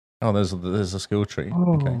Oh, there's a skill tree.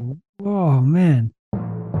 Okay. Oh man.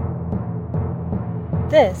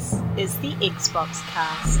 This is the Xbox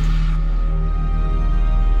Cast.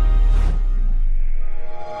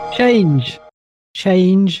 Change.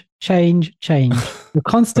 Change, change, change. The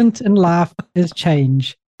constant in life is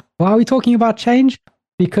change. Why are we talking about change?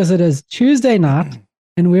 Because it is Tuesday night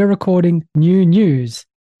and we're recording new news,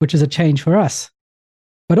 which is a change for us.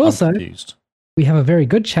 But I'm also, confused. we have a very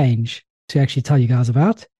good change to actually tell you guys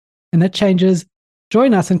about. And that change is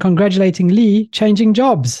join us in congratulating Lee changing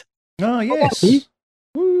jobs. Oh, Lee. yes.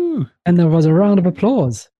 Woo. And there was a round of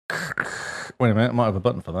applause. Wait a minute. I might have a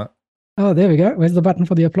button for that. Oh, there we go. Where's the button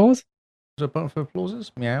for the applause? Is there a button for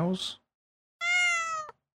applauses? Meows.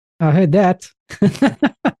 I heard that.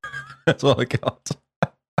 That's all I got.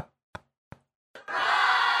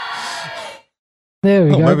 There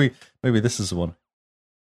we go. Maybe this is the one.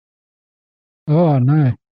 Oh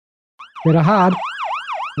no. Better hard.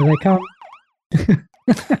 Here they come.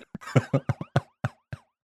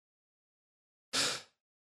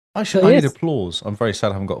 Actually, I need applause. I'm very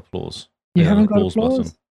sad I haven't got applause. You haven't got applause?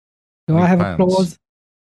 Button. Do I have applause?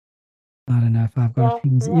 I don't know if I've got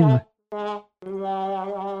applause either.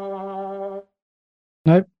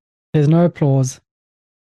 Nope. There's no applause.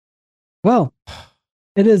 Well,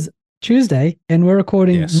 it is Tuesday and we're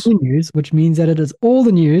recording new news, which means that it is all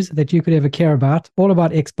the news that you could ever care about, all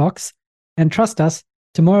about Xbox. And trust us,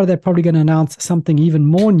 tomorrow they're probably going to announce something even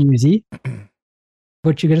more newsy.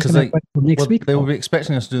 But you're just going to wait till next week. They will be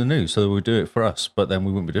expecting us to do the news, so they would do it for us, but then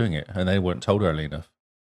we wouldn't be doing it, and they weren't told early enough.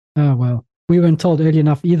 Oh, well, we weren't told early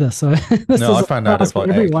enough either, so... No, I found out at like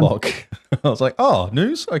 8 o'clock. I was like, oh,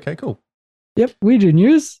 news? Okay, cool. Yep, we do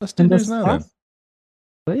news. Let's do news now, then.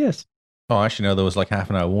 But yes. Oh, actually, no, there was like half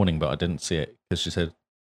an hour warning, but I didn't see it, because she said,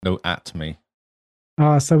 no, at me.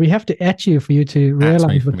 Oh, so we have to at you for you to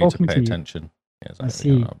realize we're talking to pay attention. Yeah, exactly. I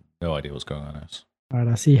see. I have no idea what's going on else. All right,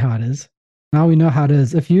 I see how it is. Now we know how it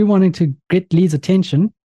is. If you're wanting to get Lee's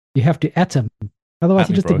attention, you have to at him. Otherwise,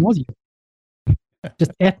 he just ignores you.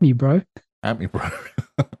 Just at me, bro. At me, bro.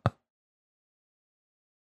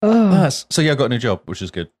 Oh. So yeah, I got a new job, which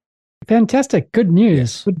is good. Fantastic. Good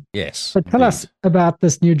news. Yes. But tell us about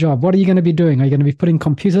this new job. What are you going to be doing? Are you going to be putting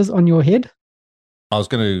computers on your head? I was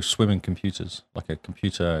going to swim in computers, like a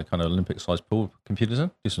computer kind of Olympic-sized pool of computers in,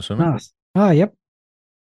 do some swimming. Nice. Oh, yep.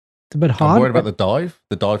 It's a bit hard. I'm worried about the dive.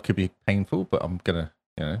 The dive could be painful, but I'm going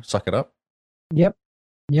to, suck it up. Yep.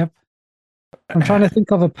 I'm trying to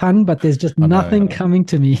think of a pun, but there's just nothing coming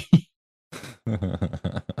to me.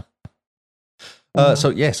 So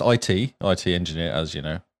yes, IT engineer, as you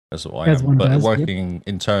know, as what I am, but working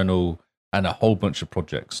internal and a whole bunch of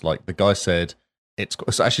projects. Like the guy said,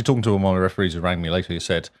 it's actually talking to one of my referees who rang me later. He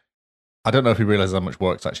said, I don't know if he realizes how much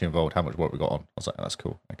work's actually involved, how much work we got on. I was like, that's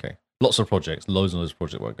cool. Okay. Lots of projects, loads and loads of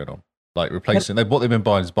project work going on. Like replacing, what they've been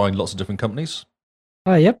buying is buying lots of different companies.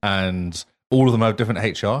 Oh, yep. And all of them have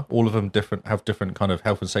different HR. All of them have different kind of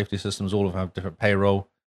health and safety systems. All of them have different payroll.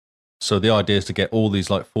 So the idea is to get all these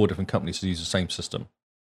like 4 different companies to use the same system.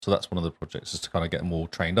 So that's one of the projects, is to kind of get them all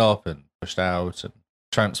trained up and pushed out and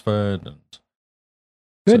transferred. And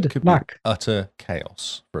good luck. Utter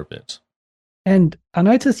chaos for a bit. And I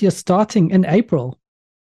noticed you're starting in April.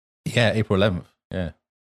 Yeah, April 11th. Yeah.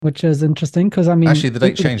 Which is interesting because I mean, actually, the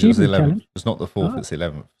date changes. The 11th. It's not the 4th. It's the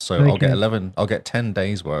 11th. So okay. I'll get 10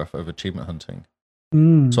 days worth of achievement hunting.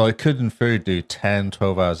 So I could, in theory, do 10,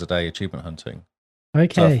 12 hours a day achievement hunting.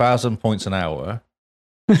 Okay. So 1,000 points an hour.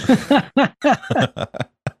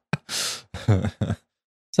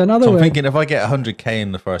 So in other words, I'm thinking if I get 100k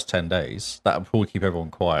in the first 10 days, that will probably keep everyone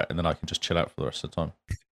quiet, and then I can just chill out for the rest of the time.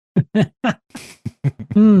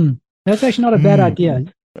 That's actually not a bad idea.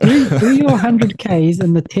 Do your 100Ks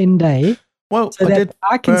in the 10-day. Well, so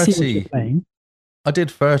I can see what you're playing. I did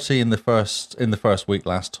 30 in the first week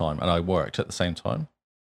last time, and I worked at the same time.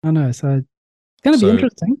 I know, so it's going to be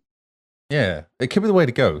interesting. Yeah, it could be the way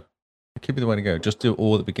to go. Just do it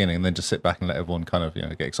all at the beginning, and then just sit back and let everyone kind of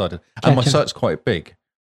get excited. And my site's quite big,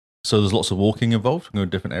 so there's lots of walking involved. I'm going to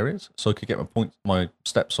different areas, so I could get my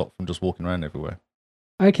steps up from just walking around everywhere.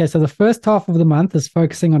 Okay, so the first half of the month is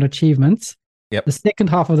focusing on achievements. Yep. The second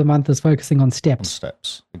half of the month is focusing on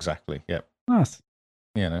steps. Exactly. Yep. Nice.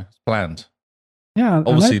 It's planned. Yeah.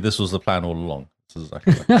 Obviously, this was the plan all along. This is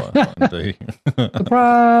exactly what I'm doing.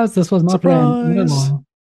 Surprise! This was my plan.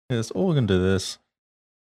 Yes, all we're going to do this.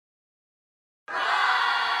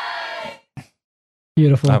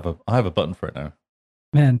 Beautiful. I have a button for it now.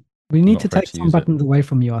 Man, we need to take some buttons away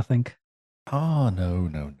from you, I think. Oh, no.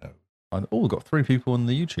 We've got 3 people on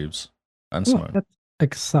the YouTubes. And Simone. That's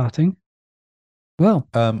exciting. Well.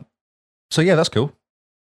 So yeah, that's cool.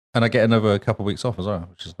 And I get another couple of weeks off as well,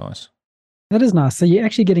 which is nice. That is nice. So you're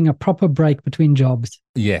actually getting a proper break between jobs.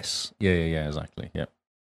 Yes. Yeah, exactly. Yeah.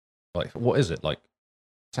 Like, what is it? Like,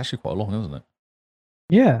 it's actually quite long, isn't it?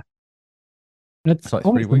 Yeah. It's like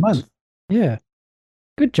almost 3 weeks. a month. Yeah.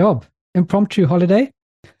 Good job. Impromptu holiday.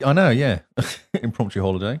 I know, yeah. Impromptu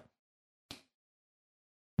holiday.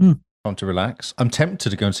 Time to relax. I'm tempted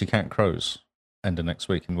to go and see Cat Crows end of next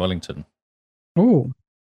week in Wellington. Oh.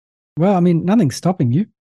 Well, I mean, nothing's stopping you.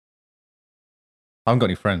 I haven't got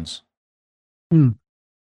any friends.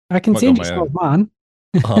 I can send you some of mine.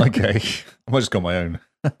 Oh, okay. I might just go on my own.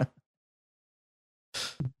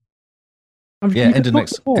 Yeah, end of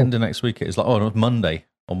next week. It's like, Monday.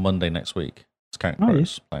 On Monday next week. It's Cat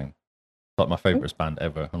Crows playing. It's like my favourite band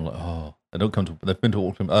ever. I'm like, they don't come to. They've been to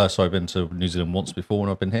Auckland. I've been to New Zealand once before when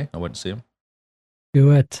I've been here. I went to see them.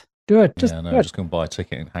 Do it. Just just go and buy a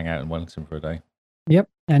ticket and hang out in Wellington for a day. Yep,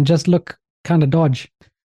 and just look kind of dodge.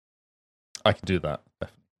 I can do that.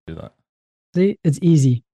 Definitely do that. See, it's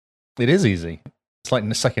easy. It is easy. It's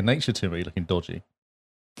like second nature to me, looking dodgy.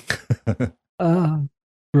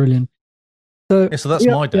 Brilliant. So that's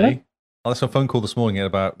my day. Yeah. I had a phone call this morning at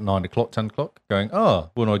about 9 o'clock, 10 o'clock, going,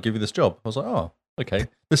 when I give you this job? I was like, okay.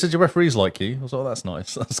 They said your referees like you. I was like, that's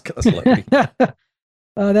nice. That's lucky.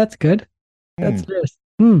 That's good. That's nice.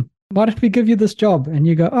 Why don't we give you this job? And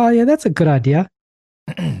you go, yeah, that's a good idea.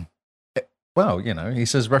 Well, he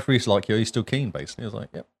says referees like you. Are you still keen, basically? I was like,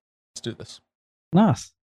 yep, let's do this.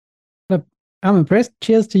 Nice. Look, I'm impressed.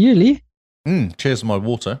 Cheers to you, Lee. Cheers to my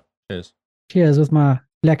water. Cheers. Cheers with my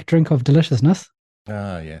black drink of deliciousness.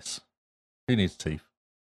 Yes. Who needs teeth?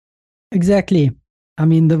 Exactly. I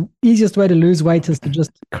mean, the easiest way to lose weight is to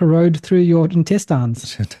just corrode through your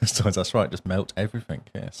intestines. That's right. Just melt everything.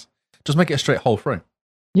 Yes. Just make it a straight hole through.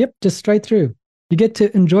 Yep, just straight through. You get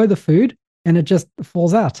to enjoy the food, and it just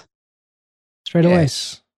falls out straight away.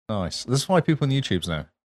 Yes. Nice. This is why people on YouTube's now.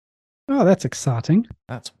 Oh, that's exciting.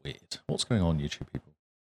 That's weird. What's going on, YouTube people?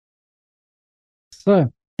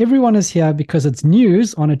 So everyone is here because it's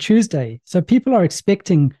news on a Tuesday. So people are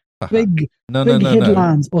expecting big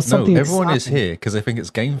headlines or something. No, everyone exciting. is here because they think it's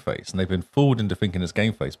Game Face, and they've been fooled into thinking it's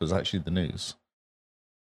Game Face, but it's actually the news.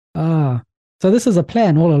 So this is a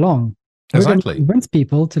plan all along. Exactly. We're going to convince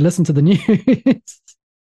people to listen to the news.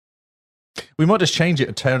 We might just change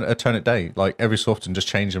it, alternate day, like every so often, just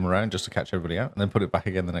change them around just to catch everybody out, and then put it back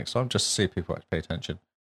again the next time, just to see if people actually pay attention.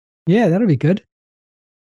 Yeah, that'll be good.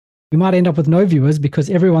 We might end up with no viewers because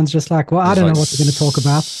everyone's just like, well, I don't know what they're going to talk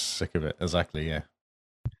about. Sick of it, exactly, yeah.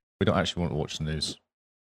 We don't actually want to watch the news.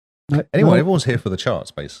 No, everyone's here for the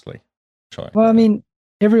charts, basically. Well, I mean,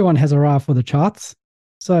 everyone has arrived for the charts.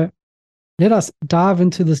 So let us dive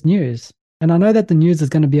into this news. And I know that the news is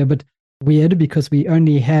going to be a bit weird because we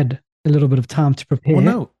only had a little bit of time to prepare. Well,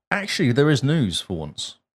 no, actually, there is news for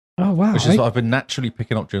once. Oh, wow. Which is what I've been naturally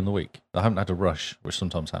picking up during the week. I haven't had to rush, which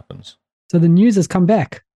sometimes happens. So the news has come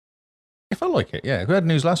back. If I like it, yeah. We had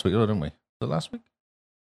news last week, didn't we? Was it last week?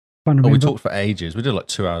 We talked for ages. We did like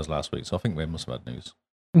 2 hours last week, so I think we must have had news.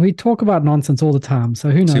 We talk about nonsense all the time, so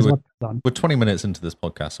who knows what's done. We're 20 minutes into this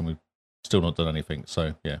podcast and we've still not done anything,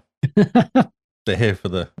 so yeah. They're here for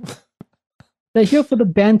the... They're here for the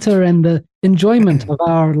banter and the enjoyment of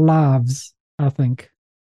our lives, I think.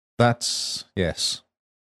 That's yes.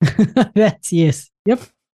 That's yes. Yep.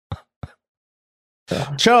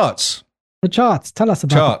 Charts. The charts. Tell us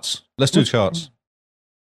about charts. Let's do charts.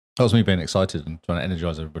 That was me being excited and trying to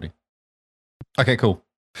energize everybody. Okay, cool.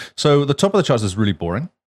 So the top of the charts is really boring.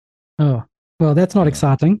 Oh, well, that's not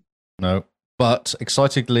exciting. No, but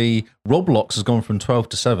excitingly, Roblox has gone from 12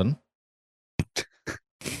 to 7.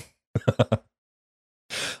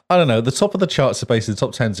 I don't know. The top of the charts are basically the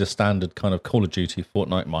top 10 is your standard kind of Call of Duty,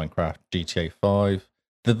 Fortnite, Minecraft, GTA 5.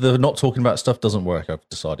 The not talking about stuff doesn't work, I've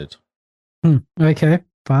decided. Okay,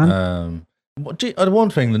 fine. One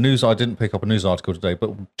thing, the news, I didn't pick up a news article today,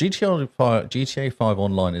 but GTA 5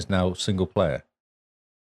 Online is now single player.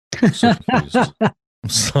 I'm so confused.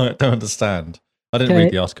 I don't understand. I didn't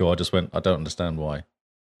read the article. I just went, I don't understand why.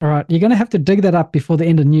 All right, you're going to have to dig that up before the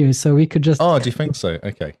end of news, so we could just... Oh, do you think so?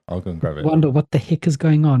 Okay, I'll go and grab it. Wonder what the heck is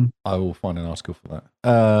going on. I will find an article for that.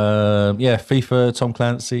 Yeah, FIFA, Tom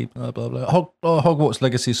Clancy, blah, blah, blah. Hogwarts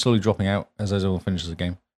Legacy is slowly dropping out as everyone finishes the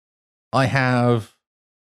game. I have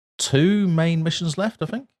 2 main missions left, I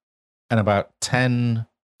think, and about 10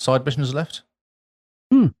 side missions left.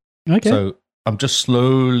 Okay. So I'm just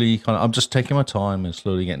slowly I'm just taking my time and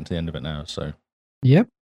slowly getting to the end of it now. So, yep.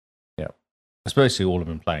 That's basically all I've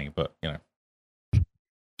been playing, but,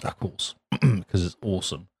 of course, because it's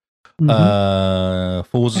awesome.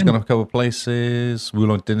 Forza's going to cover places.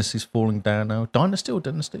 Wulong Dynasty's falling down now. Dynasty or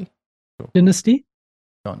Dynasty? Dynasty?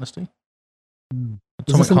 Dynasty.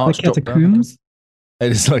 Is this like Catacombs?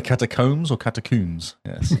 It is like Catacombs or Catacombs.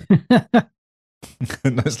 Yes.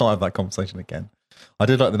 Let's not have that conversation again. I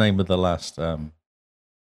did like the name of the last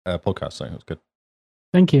podcast, so it was good.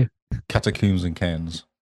 Thank you. Catacombs and Cairns.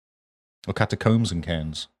 Or Catacombs and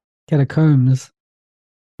Cairns. Catacombs.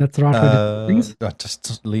 That's the right way to things.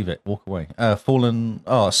 Just leave it. Walk away. Fallen.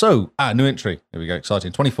 New entry. There we go.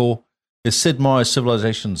 Exciting. 24 is Sid Meier's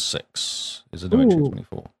Civilization 6. Is a new entry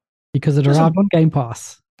 24. Because it arrived on Game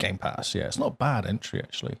Pass. Game Pass, yeah. It's not a bad entry,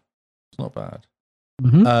 actually. It's not bad.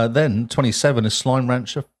 Mm-hmm. Then 27 is Slime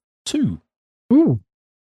Rancher 2. Ooh.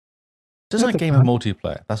 Doesn't that game have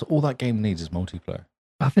multiplayer? That's all that game needs is multiplayer.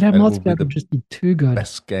 If it had multiplayer, it would just be too good.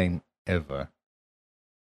 Best game ever.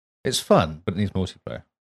 It's fun, but it needs multiplayer.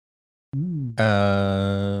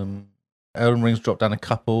 Elden Ring's dropped down a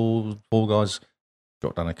couple. Fall Guys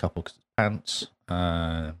dropped down a couple because it's pants.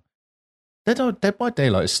 Dead by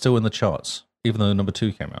Daylight is still in the charts, even though number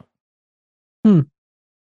 2 came out. And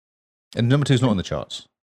number 2 is not in the charts.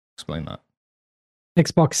 Explain that.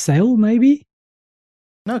 Xbox sale, maybe?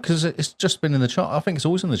 No, because it's just been in the chart. I think it's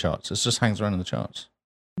always in the charts. It just hangs around in the charts.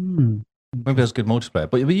 Maybe there's good multiplayer.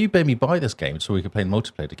 But you made me buy this game so we could play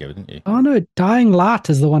multiplayer together, didn't you? Oh, no. Dying Light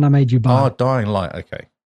is the one I made you buy. Oh, Dying Light. Okay.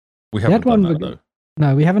 We haven't done that, though.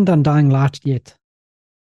 No, we haven't done Dying Light yet.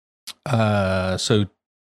 So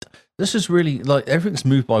this is really, like, everything's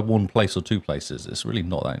moved by one place or 2 places. It's really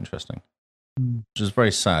not that interesting. Which is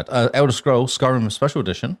very sad. Elder Scrolls Skyrim Special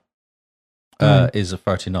Edition is a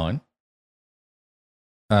 39.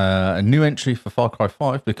 A new entry for Far Cry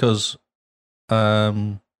 5 because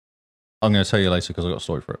I'm going to tell you later because I got a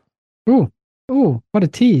story for it. Ooh, what a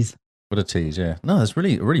tease. What a tease, yeah. No, there's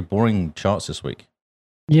really boring charts this week.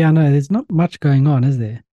 Yeah, no, there's not much going on, is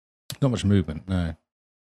there? Not much movement, no.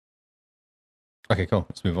 Okay, cool.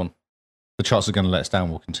 Let's move on. The charts are going to let us down.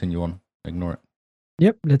 We'll continue on. Ignore it.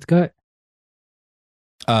 Yep, let's go.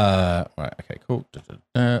 Right, okay, cool.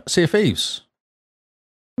 Sea of Thieves.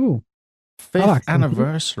 Ooh. 5th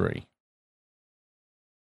anniversary.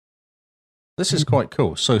 This is quite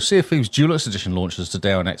cool. So Sea of Thieves Deluxe Edition launches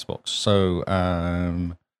today on Xbox. So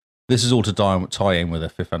this is all to tie in with their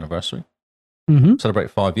 5th anniversary.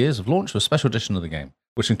 Celebrate 5 years of launch with a special edition of the game,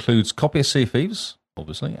 which includes copy of Sea of Thieves,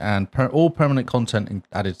 obviously, and all permanent content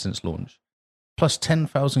added since launch, plus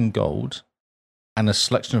 10,000 gold and a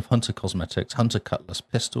selection of hunter cosmetics, hunter cutlass,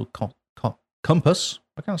 pistol, compass.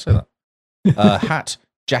 I can't say that. Hat,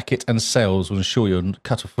 jacket, and sails will ensure you'll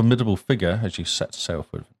cut a formidable figure as you set sail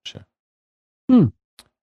for adventure.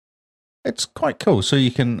 It's quite cool. So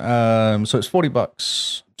you can, so it's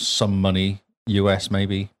 $40, some money, US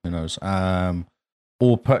maybe, who knows.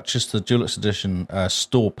 Or purchase the Deluxe Edition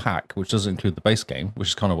store pack, which doesn't include the base game, which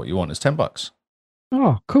is kind of what you want. It's $10.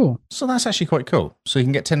 Oh, cool. So that's actually quite cool. So you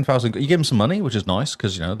can get 10,000, you give them some money, which is nice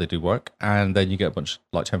because, you know, they do work. And then you get a bunch,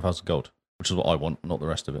 like 10,000 gold, which is what I want, not the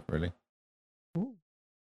rest of it, really.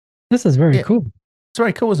 This is very cool. It's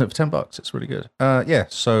very cool, isn't it, for $10? It's really good.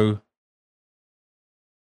 So...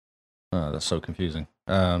 that's so confusing.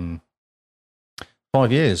 5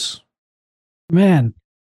 years. Man.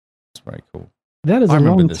 It's very cool. That is a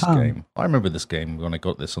long time. Game. I remember this game when I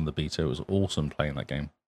got this on the beta. It was awesome playing that game.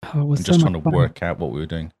 Oh, it was and so just trying to fun. work out what we were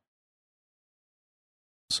doing.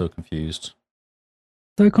 So confused.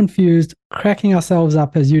 So confused, cracking ourselves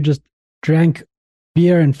up as you just drank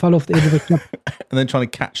beer and fell off the edge of the cup. And then trying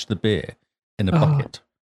to catch the beer in a bucket.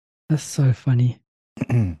 That's so funny.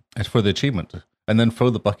 And for the achievement. And then throw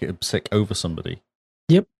the bucket of sick over somebody.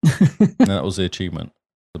 Yep. And that was the achievement.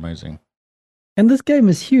 It's amazing. And this game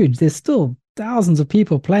is huge. There's still thousands of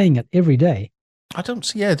people playing it every day. I don't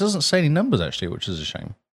see, it doesn't say any numbers actually, which is a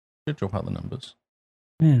shame. Should drop out the numbers.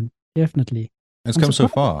 Man, definitely. It's come so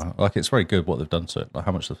far. Like, it's very good what they've done to it, like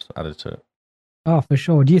how much they've added to it. Oh, for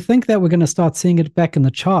sure. Do you think that we're going to start seeing it back in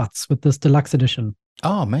the charts with this deluxe edition?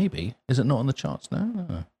 Oh, maybe. Is it not on the charts now?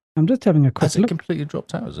 No. I'm just having a quick look. Has it completely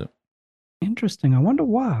dropped out, is it? Interesting. I wonder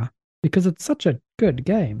why. Because it's such a good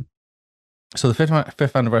game. So the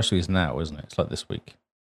fifth anniversary is now, isn't it? It's like this week.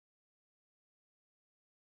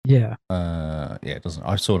 Yeah. It doesn't.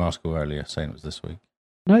 I saw an article earlier saying it was this week.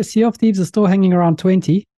 No, Sea of Thieves is still hanging around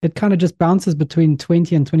 20. It kind of just bounces between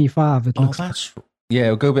 20 and 25. It looks that's... Yeah,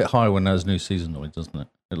 it'll go a bit higher when there's new season noise, doesn't it?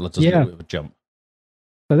 It'll just get a bit of a jump.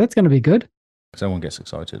 So that's going to be good. Because everyone gets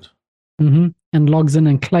excited. Mm-hmm. And logs in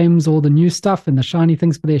and claims all the new stuff and the shiny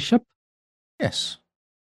things for their ship. Yes.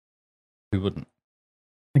 Who wouldn't?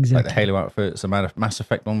 Exactly. Like the Halo outfits. The Mass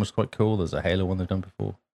Effect one was quite cool. There's a Halo one they've done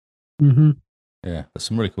before. Mm-hmm. Yeah, there's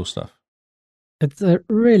some really cool stuff. It's a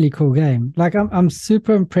really cool game. Like, I'm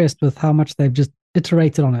super impressed with how much they've just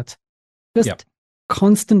iterated on it. Just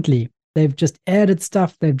constantly. They've just added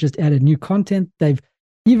stuff. They've just added new content. They've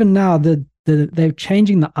even now they're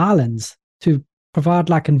changing the islands to provide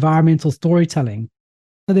like environmental storytelling.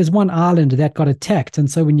 So there's one island that got attacked, and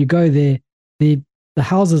so when you go there, the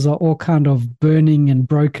houses are all kind of burning and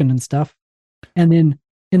broken and stuff. And then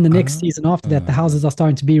in the next season after that, the houses are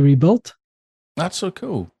starting to be rebuilt. That's so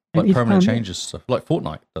cool. Like permanent changes stuff, like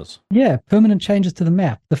Fortnite does. Yeah, permanent changes to the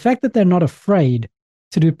map. The fact that they're not afraid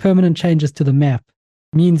to do permanent changes to the map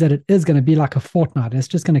means that it is going to be like a Fortnite. It's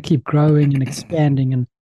just going to keep growing and expanding.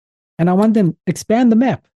 And I want them to expand the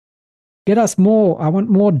map. Get us more. I want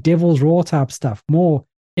more Devil's Roar type stuff, more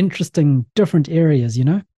interesting, different areas, you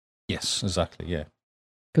know? Yes, exactly, yeah.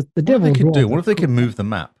 Because the Devil's Roar. What if they could move the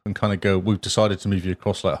map and kind of go, we've decided to move you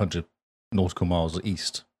across like 100 nautical miles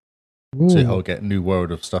east. Ooh. So you'll get a new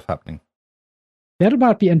world of stuff happening. That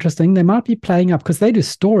might be interesting. They might be playing up because they do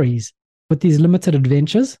stories with these limited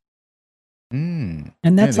adventures. And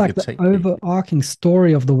that's like the overarching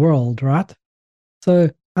story of the world, right? So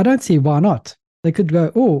I don't see why not. They could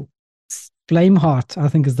go, oh, Flameheart, I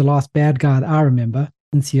think is the last bad guy that I remember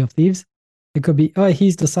in Sea of Thieves. It could be, oh,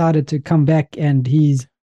 he's decided to come back and he's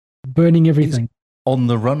burning everything. He's on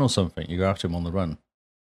the run or something. You go after him on the run.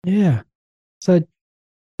 Yeah. So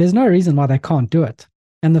there's no reason why they can't do it.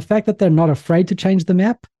 And the fact that they're not afraid to change the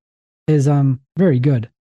map is very good.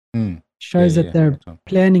 Shows that they're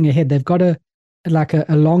planning ahead. They've got a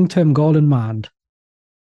long-term goal in mind.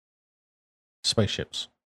 Spaceships.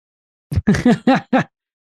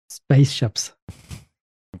 Spaceships.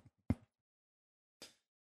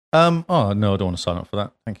 Oh no, I don't want to sign up for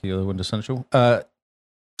that. Thank you, Windows Central.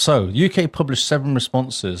 So UK published 7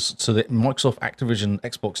 responses to the Microsoft Activision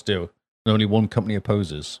Xbox deal, and only one company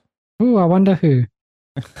opposes. Ooh, I wonder who.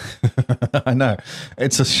 I know,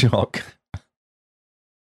 it's a shock.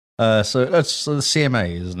 So the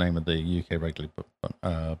CMA is the name of the UK regulatory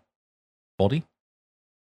body.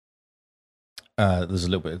 There's a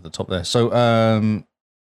little bit at the top there. So where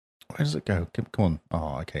does it go? Come on.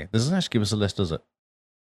 Oh, okay. This doesn't actually give us a list, does it?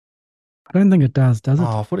 I don't think it does it?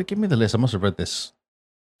 Oh, I thought it gave me the list. I must have read this.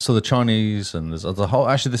 So the Chinese and there's the whole.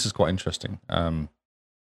 Actually, this is quite interesting.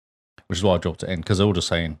 Which is why I dropped it in, because they're all just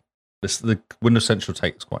saying this. The Windows Central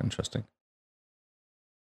take is quite interesting.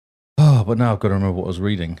 Oh, but now I've got to remember what I was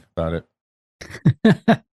reading about it.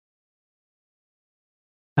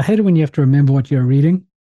 I hate it when you have to remember what you're reading.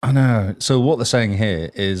 I know. So what they're saying here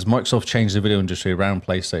is Microsoft changed the video industry around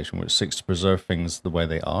PlayStation, which seeks to preserve things the way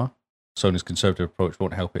they are. Sony's conservative approach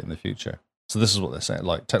won't help it in the future. So this is what they're saying.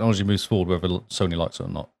 Like, technology moves forward whether Sony likes it or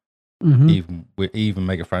not. Even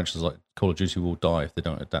mega franchises like Call of Duty will die if they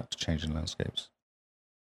don't adapt to changing landscapes.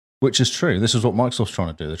 Which is true. This is what Microsoft's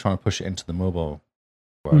trying to do. They're trying to push it into the mobile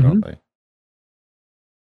world, aren't they?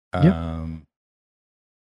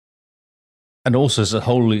 And also, it's a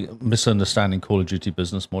wholly misunderstanding Call of Duty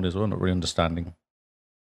business model as well, not really understanding.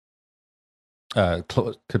 Saying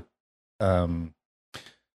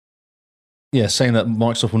that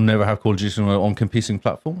Microsoft will never have Call of Duty on competing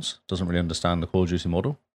platforms. Doesn't really understand the Call of Duty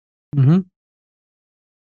model.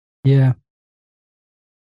 Yeah.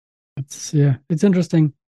 It's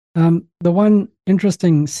interesting. The one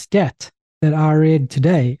interesting stat that I read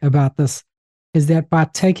today about this is that by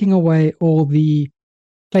taking away all the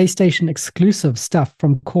PlayStation exclusive stuff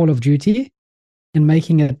from Call of Duty and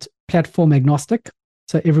making it platform agnostic,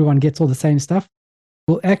 so everyone gets all the same stuff,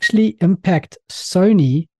 will actually impact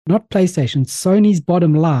Sony, not PlayStation, Sony's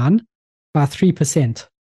bottom line by 3%.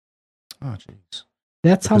 Oh, jeez.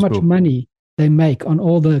 That's how much money they make on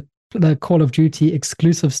all the Call of Duty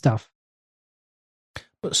exclusive stuff.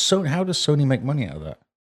 But so, how does Sony make money out of that?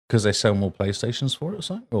 Because they sell more PlayStations for it or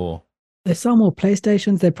something? Or? They sell more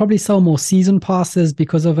PlayStations. They probably sell more season passes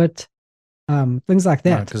because of it. Things like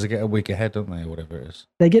that. Because they get a week ahead, don't they, or whatever it is?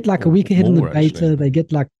 They get like a week ahead in the beta. Actually. They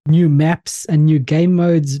get like new maps and new game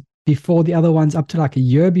modes before the other ones, up to like a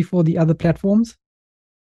year before the other platforms.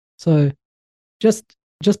 So just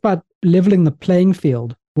by leveling the playing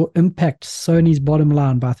field will impact Sony's bottom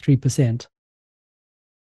line by 3%.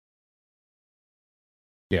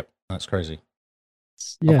 Yep, that's crazy.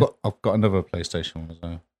 Yeah. I've got another PlayStation one as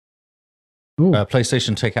well.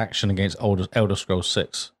 PlayStation take action against Elder Scrolls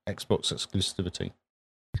 6 Xbox exclusivity.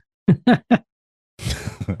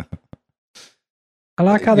 I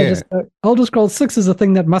like how they just Elder Scrolls 6 is a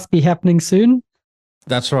thing that must be happening soon.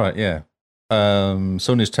 That's right, yeah.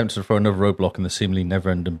 Sony is tempted to throw another roadblock in the seemingly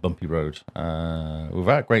never-ending bumpy road.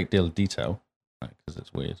 Without a great deal of detail, because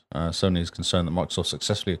it's weird, Sony is concerned that Microsoft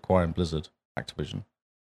successfully acquiring Blizzard Activision.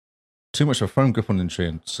 Too much of a firm grip on the industry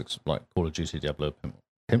and like Call of Duty, Diablo,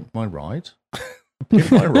 Pimp My Ride?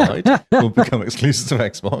 Pimp My Ride will become exclusive to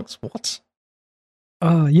Xbox? What?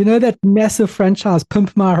 Oh, you know that massive franchise,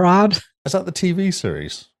 Pimp My Ride? Is that the TV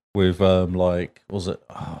series with was it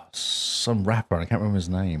some rapper? I can't remember his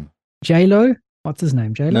name. J-Lo? What's his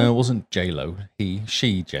name? J-Lo? No, it wasn't J-Lo.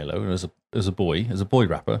 She J-Lo. It was a boy. It was a boy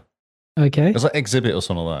rapper. Okay. It was like Exhibit or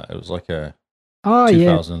something like that. It was like a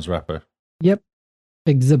 2000s rapper. Yep.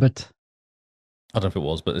 Exhibit. I don't know if it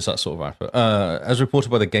was, but it's that sort of rapper. As reported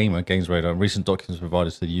by the Games Radar, recent documents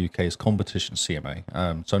provided to the UK's competition CMA,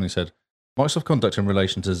 Sony said, Microsoft conduct in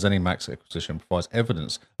relation to ZeniMax acquisition provides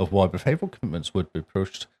evidence of why behavioural commitments would be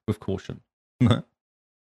approached with caution. It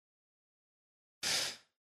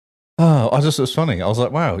was funny. I was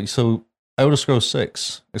like, wow, so Elder Scrolls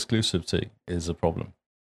 6 exclusivity is a problem.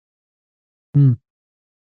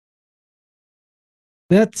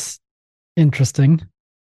 That's interesting.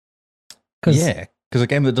 Because a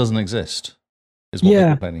game that doesn't exist is what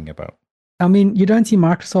they're complaining about. I mean, you don't see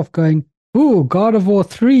Microsoft going, ooh, God of War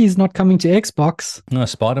 3 is not coming to Xbox. No,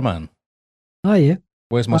 Spider-Man. Oh, yeah.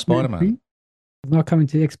 Where's my Spider-Man? It's not coming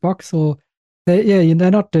to Xbox. Or they're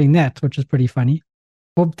not doing that, which is pretty funny.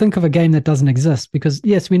 Or think of a game that doesn't exist. Because,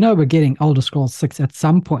 yes, we know we're getting Elder Scrolls 6 at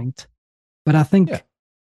some point. But I think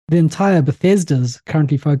the entire Bethesda's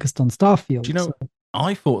currently focused on Starfield. Do you know,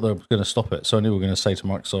 I thought they were going to stop it. So I knew we were going to say to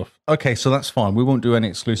Microsoft, okay, so that's fine. We won't do any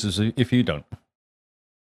exclusives if you don't.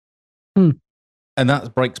 And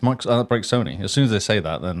that breaks Sony. As soon as they say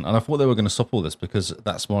that, then, and I thought they were going to stop all this because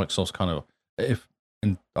that's Microsoft's kind of,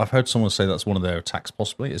 and I've heard someone say that's one of their attacks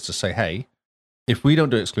possibly, is to say, hey, if we don't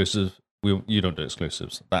do exclusives, you don't do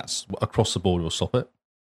exclusives. That's across the board, we'll stop it.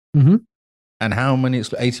 Mm-hmm. And how many,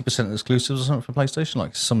 80% of exclusives or something for PlayStation?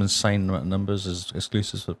 Like some insane amount of numbers as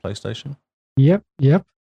exclusives for PlayStation? Yep.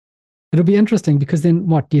 It'll be interesting because then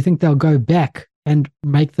what? Do you think they'll go back and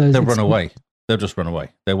make those? They'll run away. They'll just run away.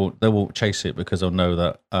 They won't chase it because they'll know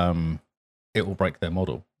that it will break their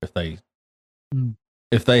model if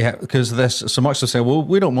they have, because there's so much to say. Well,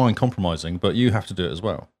 we don't mind compromising, but you have to do it as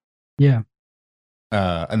well. Yeah.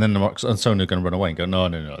 And then Sony are going to run away and go, no,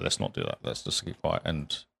 let's not do that. Let's just keep quiet.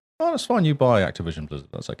 And that's fine. You buy Activision Blizzard.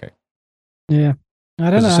 That's okay. Yeah,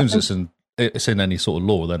 I don't know. As soon as it's in any sort of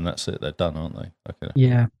law, then that's it. They're done, aren't they? Okay.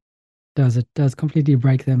 Yeah. It does completely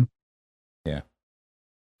break them. Yeah.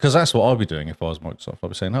 Because that's what I'd be doing if I was Microsoft. I'd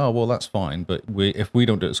be saying, oh, well, that's fine, but if we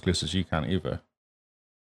don't do exclusives, you can't either.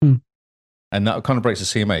 And that kind of breaks the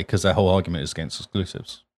CMA because their whole argument is against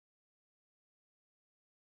exclusives.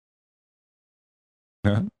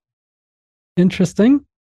 Yeah. Interesting.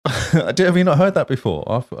 Have you not heard that before?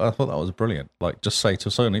 I thought that was brilliant. Like, just say to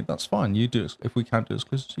Sony, that's fine. You do. If we can't do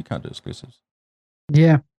exclusives, you can't do exclusives.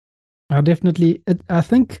 Yeah. I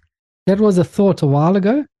think that was a thought a while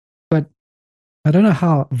ago, but I don't know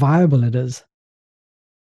how viable it is.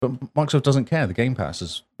 But Microsoft doesn't care. The Game Pass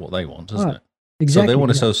is what they want, isn't it? Exactly. So they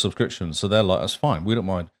want to sell subscriptions. So they're like, that's fine. We don't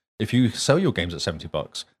mind. If you sell your games at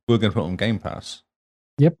 $70, we're going to put it on Game Pass.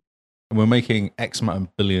 Yep. And we're making X amount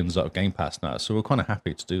of billions out of Game Pass now. So we're kind of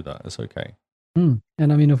happy to do that. It's okay. And I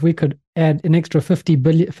mean, if we could add an extra 50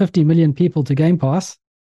 million people to Game Pass,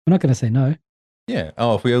 we're not going to say no. Yeah.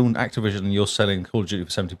 Oh, if we own Activision and you're selling Call of Duty for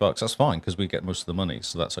 $70, that's fine because we get most of the money.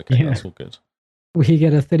 So that's okay. Yeah. That's all good. We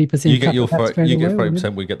get a 30%. You get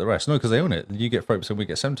 30%, we get the rest. No, because they own it. You get 30%, we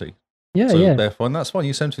get 70. Yeah, so they're fine. That's fine.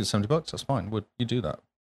 You $70 to $70. That's fine. You do that.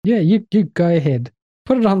 Yeah, you go ahead.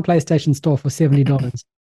 Put it on PlayStation Store for $70.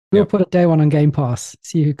 We'll put it day one on Game Pass.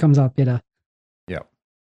 See who comes out better. Yeah.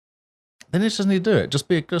 Then it just need to do it. Just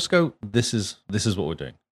go. This is what we're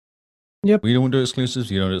doing. Yep. We don't do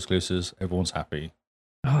exclusives. You don't do exclusives. Everyone's happy.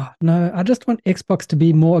 Oh no! I just want Xbox to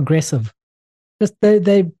be more aggressive. Just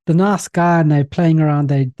the nice guy, and they're playing around.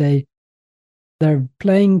 They're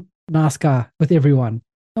playing nice guy with everyone.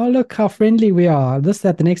 Oh, look how friendly we are. This,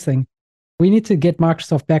 that, the next thing. We need to get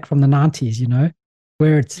Microsoft back from the 90s,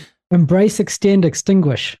 where it's embrace, extend,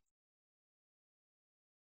 extinguish.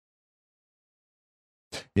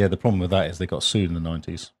 Yeah, the problem with that is they got sued in the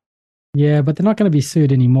 90s. Yeah, but they're not going to be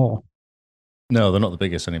sued anymore. No, they're not the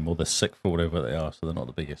biggest anymore. They're sick for whatever they are, so they're not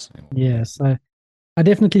the biggest anymore. Yeah, so I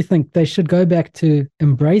definitely think they should go back to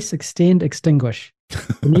embrace, extend, extinguish.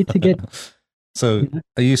 We need to get... So,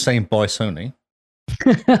 are you saying buy Sony?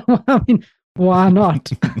 Well, I mean, why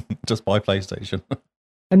not? Just buy PlayStation.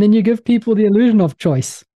 And then you give people the illusion of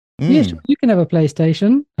choice. Yes, you can have a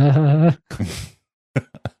PlayStation.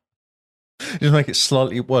 Just make it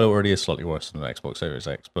slightly, well, it already is slightly worse than the Xbox Series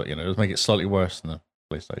X, but, just make it slightly worse than the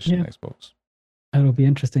PlayStation Xbox. It'll be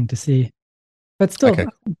interesting to see. But still,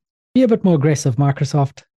 be a bit more aggressive,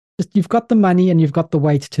 Microsoft. Just, you've got the money and you've got the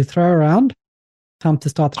weight to throw around. Time to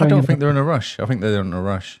start throwing. I don't think they're in a rush. I think they're in a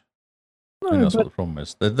rush. No, I think that's what the problem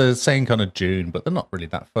is. They're saying kind of June, but they're not really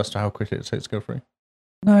that fussed how quickly it takes to go through.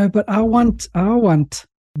 No, but I want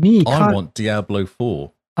me. I want Diablo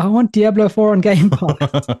 4. I want Diablo 4 on Game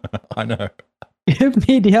Pass. I know. Give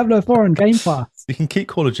me Diablo 4 on Game Pass. You can keep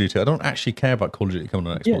Call of Duty. I don't actually care about Call of Duty coming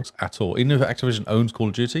on Xbox at all. Even if Activision owns Call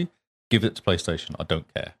of Duty, give it to PlayStation. I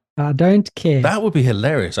don't care. I don't care. That would be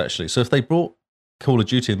hilarious, actually. So if they brought Call of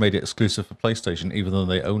Duty and made it exclusive for PlayStation, even though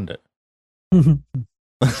they owned it,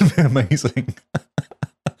 that'd be amazing.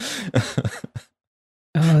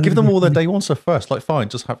 Give them all their day one stuff first. Like, fine,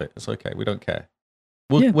 just have it. It's okay. We don't care.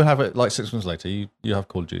 We'll have it like 6 months later. You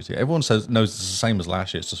knows it's the same as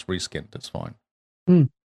last year. It's just reskinned. It's fine.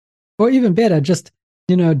 Or even better, just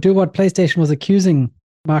do what PlayStation was accusing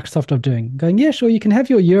Microsoft of doing. Going, yeah, sure, you can have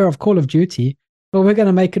your year of Call of Duty, but we're going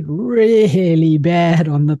to make it really bad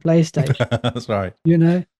on the PlayStation. That's right.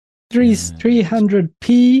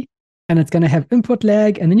 300p, and it's going to have input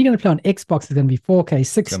lag, and then you're going to play on Xbox. It's going to be 4K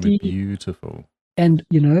 60. It's going to be beautiful. And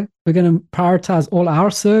we're going to prioritize all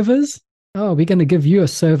our servers. Oh, we're going to give you a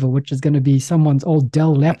server, which is going to be someone's old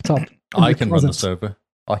Dell laptop. I can run the server.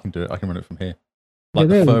 I can do it. I can run it from here. Like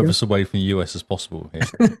the furthest away from the US as possible here.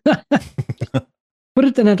 Put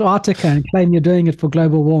it in Antarctica and claim you're doing it for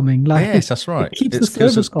global warming. Yes, that's right. It keeps the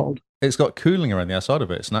servers cold. It's got cooling around the outside of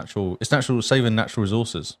it. It's natural. It's natural, saving natural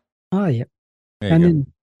resources. Oh, yeah. And then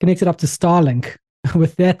connect it up to Starlink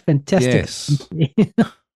with that fantastic. Yes.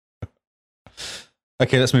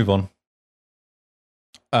 Okay, let's move on.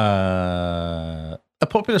 A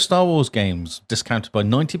popular Star Wars games discounted by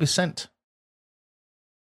 90%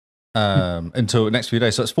 until the next few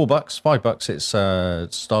days. So it's $4, $5.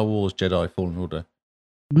 It's Star Wars Jedi Fallen Order.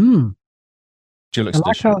 Deluxe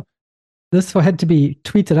edition. How this had to be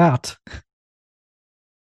tweeted out.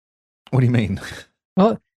 What do you mean?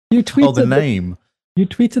 Well, you tweeted the name. You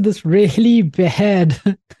tweeted this really bad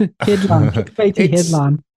headline, clickbaity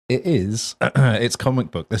headline. It is. It's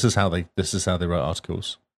comic book. This is how they write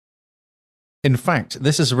articles. In fact,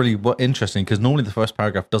 this is really interesting because normally the first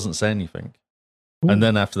paragraph doesn't say anything. Ooh. And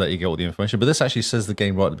then after that you get all the information. But this actually says the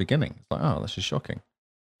game right at the beginning. It's like, oh, that's just shocking.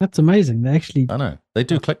 That's amazing. They actually... I know. They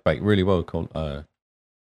do clickbait really well called comic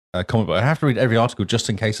book. I have to read every article just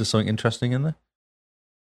in case there's something interesting in there.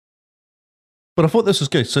 But I thought this was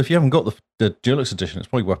good. So if you haven't got the Deluxe edition, it's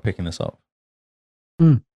probably worth picking this up.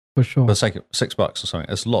 For sure. For the sake of $6 or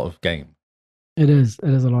something. It's a lot of game. It is. It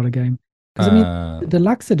is a lot of game. Because the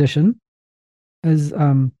Deluxe edition is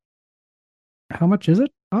how much is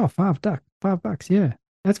it? Oh, $5. Yeah,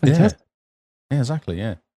 that's fantastic. Yeah, exactly.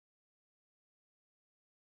 Yeah,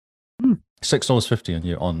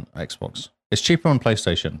 $6.50 on Xbox. It's cheaper on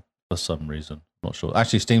PlayStation for some reason. Not sure.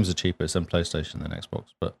 Actually, Steam's the cheapest than PlayStation than Xbox,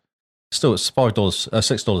 but still, it's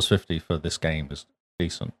 $6.50 for this game is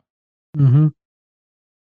decent.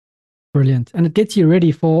 Brilliant, and it gets you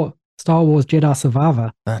ready for Star Wars Jedi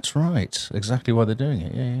Survivor. That's right. Exactly why they're doing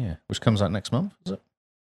it. Yeah. Which comes out next month, is it?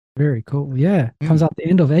 Very cool. Yeah, comes out the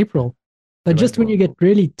end of April. So just when you get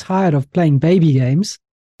really tired of playing baby games,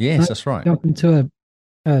 yes, that's right. Jump into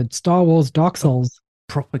a Star Wars Dark Souls.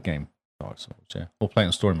 Proper game. Dark Souls, yeah. Or play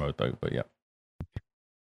in story mode though, but yeah.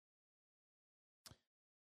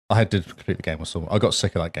 I had to complete the game with Storm. I got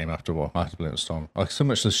sick of that game after a while. I had to play it with Storm. So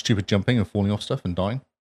much the stupid jumping and falling off stuff and dying.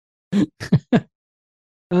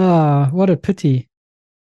 What a pity.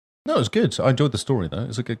 No, it was good. I enjoyed the story though.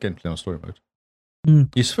 It's a good game to play on story mode. You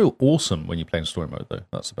just feel awesome when you play in story mode though.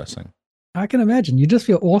 That's the best thing. I can imagine. You just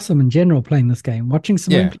feel awesome in general playing this game. Watching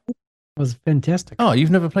someone play was fantastic. Oh, you've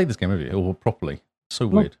never played this game, have you? Or properly? So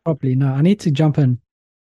Not weird. Properly, no. I need to jump in.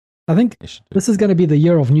 I think this is going to be the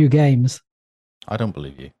year of new games. I don't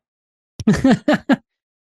believe you. I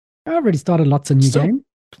already started lots of new games.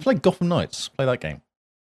 Play Gotham Knights. Play that game.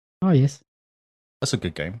 Oh, yes. That's a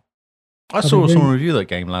good game. I saw someone review that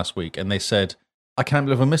game last week and they said, I can't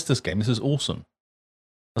believe I missed this game. This is awesome.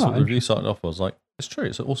 That's what the review started off. I was like, it's true.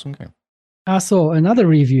 It's an awesome game. I saw another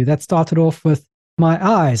review that started off with, my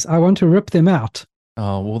eyes, I want to rip them out.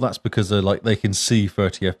 Oh, well, that's because they can see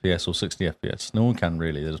 30 FPS or 60 FPS. No one can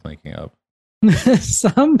really. They're just making it up.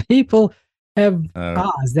 Some people have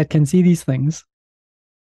eyes that can see these things.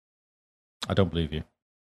 I don't believe you.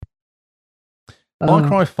 Far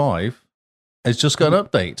Cry 5 has just got an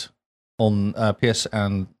update on PS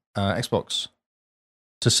and Xbox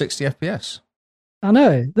to 60 FPS. I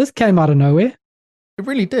know. This came out of nowhere. It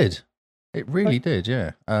really did. It really did,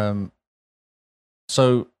 yeah.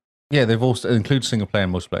 So, yeah, they've also included single player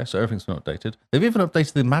and multiplayer, so everything's been updated. They've even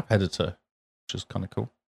updated the map editor, which is kind of cool.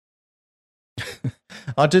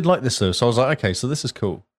 I did like this though, so I was like, okay, so this is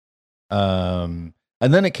cool. And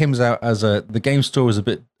then it comes out as the game store is a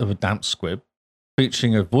bit of a damp squib,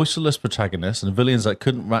 featuring a voiceless protagonist and villains that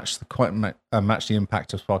couldn't match the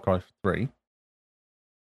impact of Far Cry 3.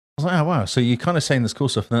 was like, oh wow! So you're kind of saying this cool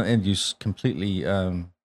stuff, and then you just completely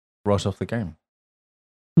write off the game.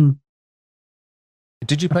 Hmm.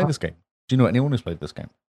 Did you play this game? Do you know anyone who's played this game?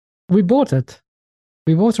 We bought it.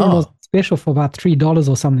 We bought it when it was special for about $3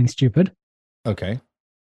 or something stupid. Okay.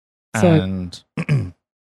 So, and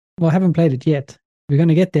well, I haven't played it yet. We're going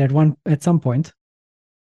to get there at some point.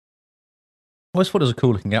 I always thought it was a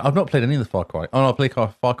cool looking game. I've not played any of the Far Cry. Oh, I played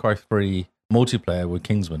Far Cry 3 multiplayer with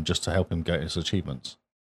Kingsman just to help him get his achievements.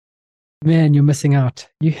 Man, you're missing out.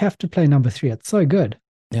 You have to play number 3. It's so good.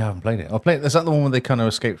 Yeah, I haven't played it. Is that the one where they kind of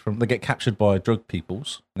escape from? They get captured by drug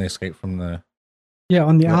peoples and they escape from the. Yeah,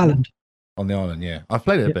 on the island. On the island, yeah. I've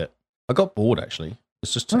played it a bit. I got bored actually.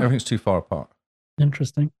 It's just everything's too far apart.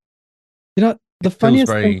 Interesting. You know, the funniest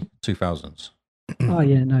feels very thing... 2000s. Oh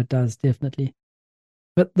yeah, no, it does definitely.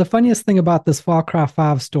 But the funniest thing about this Far Cry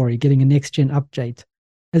 5 story getting a next-gen update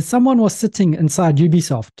is someone was sitting inside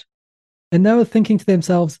Ubisoft and they were thinking to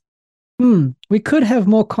themselves, we could have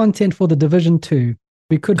more content for the Division 2.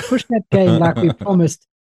 We could push that game like we promised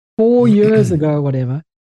 4 years ago or whatever.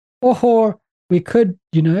 Or we could,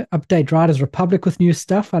 update Riders Republic with new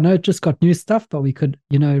stuff. I know it just got new stuff, but we could,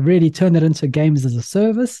 really turn that into games as a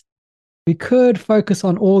service. We could focus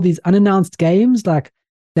on all these unannounced games like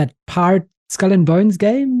that Pirate Skull and Bones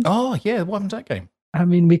game. Oh, yeah. What happened to that game? I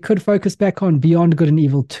mean, we could focus back on Beyond Good and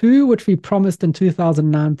Evil 2, which we promised in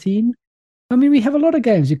 2019. I mean, we have a lot of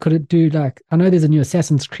games you could do. Like, I know there's a new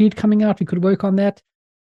Assassin's Creed coming out. We could work on that.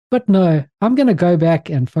 But no, I'm going to go back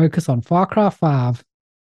and focus on Far Cry 5.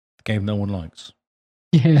 The game no one likes.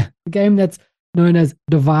 Yeah, the game that's known as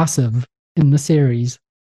divisive in the series.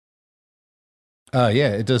 Yeah,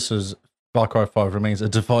 it does. As Far Cry 5 remains a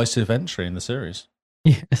divisive entry in the series.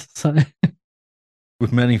 Yes, so...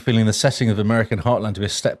 with many feeling the setting of American Heartland to be a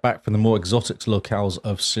step back from the more exotic locales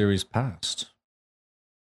of series past.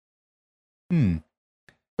 It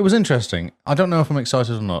was interesting. I don't know if I'm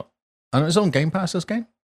excited or not. And it's on Game Pass, this game?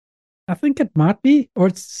 I think it might be, or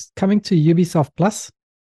it's coming to Ubisoft Plus.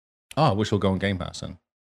 Which will go on Game Pass then.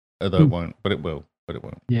 Although it won't, but it will. But it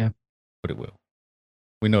won't. Yeah. But it will.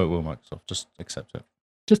 We know it will, Microsoft. Just accept it.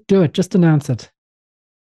 Just do it. Just announce it.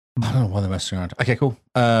 I don't know why they're messing around. Okay, cool.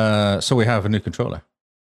 So we have a new controller.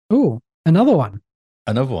 Oh, another one.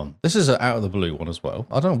 Another one. This is an out of the blue one as well.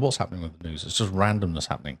 I don't know what's happening with the news. It's just randomness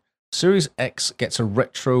happening. Series X gets a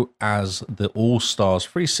retro as the All-Stars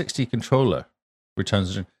 360 controller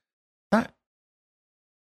returns.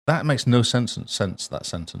 That makes no sense, that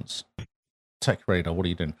sentence. Tech Radar, what are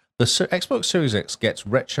you doing? The Xbox Series X gets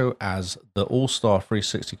retro as the All-Star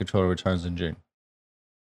 360 controller returns in June.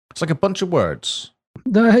 It's like a bunch of words.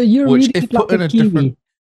 You're which, if put in a different...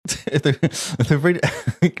 if they read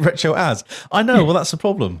it retro as. I know, well, that's the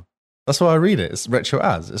problem. That's why I read it. It's retro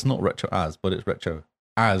as. It's not retro as, but it's retro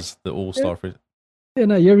as the All-Star.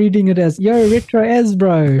 You're reading it as, you're retro as,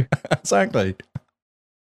 bro. Exactly.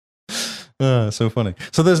 So funny.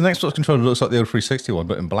 So there's an Xbox controller that looks like the old 360 one,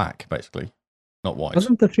 but in black, basically. Not white.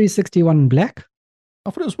 Wasn't the 360 one black? I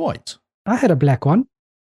thought it was white. I had a black one.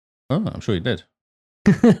 Oh, I'm sure you did.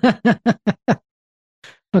 I'm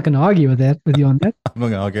not going to argue with you on that. I'm not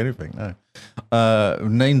going to argue anything, no.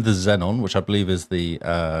 Named the Xenon, which I believe is the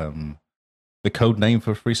code name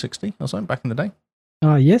for 360 or something back in the day.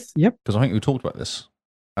 Yes, yep. Because I think we talked about this.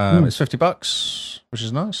 It's $50, which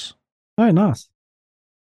is nice. Oh, nice.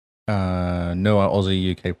 No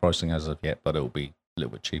Aussie UK pricing as of yet, but it'll be a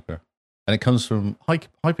little bit cheaper. And it comes from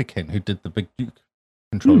Hyperkin, who did the Big Duke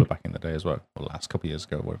controller back in the day as well, or last couple of years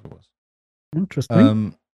ago, whatever it was.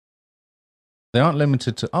 Interesting. They aren't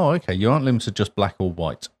limited to... Oh, okay. You aren't limited to just black or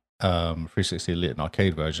white 360 Elite and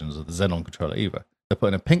arcade versions of the Xenon controller either. They're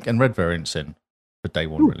putting a pink and red variants in for day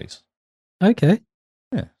one release. Okay.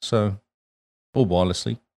 Yeah, so... all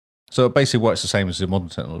wirelessly. So it basically works the same as the modern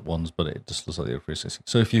technical ones, but it just looks like the old 360.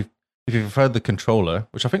 So if you preferred the controller,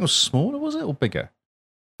 which I think was smaller, was it, or bigger?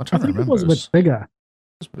 I'm trying to remember. It was a bit bigger.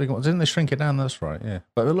 Didn't they shrink it down? That's right, yeah.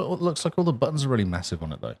 But it looks like all the buttons are really massive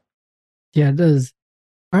on it, though. Yeah, it is.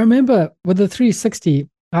 I remember with the 360,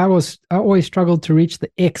 I always struggled to reach the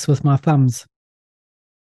X with my thumbs.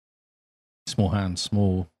 Small hands,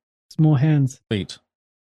 small hands, feet,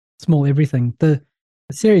 small everything. The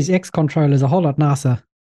Series X controller is a whole lot nicer.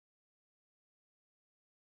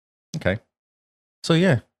 Okay, so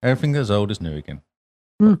yeah, everything that's old is new again.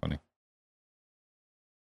 Funny.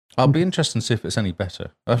 I'll be interested to see if it's any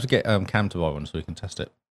better. I have to get Cam to buy one so we can test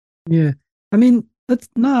it. Yeah, I mean, it's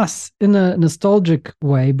nice in a nostalgic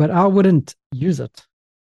way, but I wouldn't use it.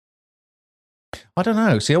 I don't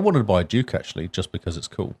know. See, I wanted to buy a Duke actually, just because it's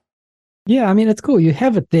cool. Yeah, I mean, it's cool. You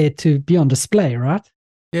have it there to be on display, right?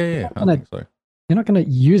 Yeah, I think so. You're not going to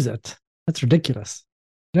use it. That's ridiculous.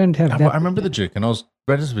 don't have that. I remember the Duke, and I was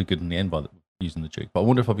relatively good in the end by using the Duke, but I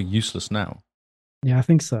wonder if I'll be useless now. Yeah, I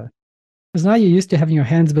think so. Because now you're used to having your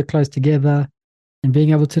hands a bit close together and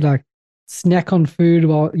being able to like snack on food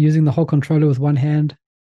while using the whole controller with one hand.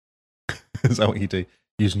 Is that what you do?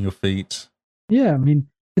 Using your feet? Yeah, I mean,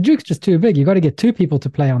 the Duke's just too big. You got to get 2 people to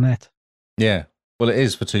play on that. Yeah. Well, it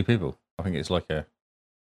is for 2 people. I think it's like a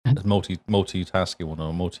multitasking one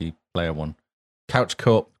or a multiplayer one. Couch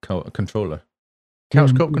co-op controller.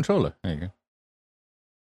 Couch co-op controller. There you go.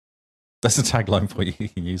 That's the tagline for you. You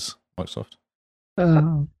can use Microsoft.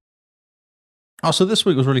 So this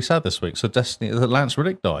week was really sad this week. So Destiny, Lance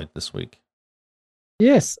Reddick died this week.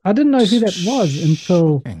 Yes, I didn't know who that was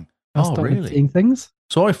until I started seeing things.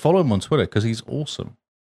 So I follow him on Twitter because he's awesome.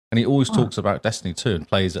 And he always talks about Destiny 2 and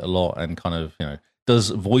plays it a lot and kind of, does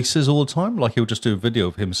voices all the time. Like he'll just do a video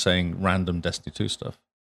of him saying random Destiny 2 stuff.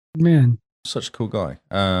 Man. Such a cool guy.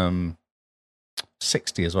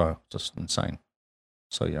 60 as well. Just insane.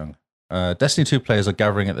 So young. Destiny 2 players are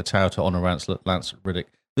gathering at the tower to honor Lance Reddick.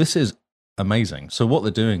 This is amazing. So what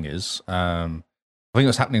they're doing is, I think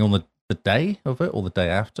it's happening on the day of it or the day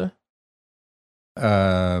after.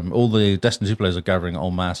 All the Destiny 2 players are gathering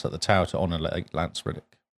en masse at the tower to honor Lance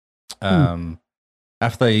Reddick. After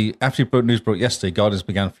news broke yesterday, Guardians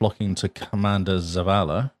began flocking to Commander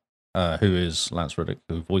Zavala, who is Lance Reddick,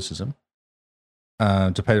 who voices him,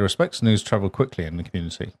 to pay their respects. News traveled quickly in the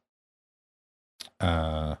community.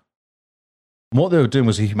 What they were doing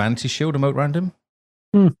was a Humanity Shield emote around him.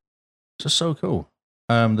 It's just so cool.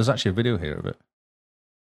 There's actually a video here of it.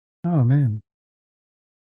 Oh, man.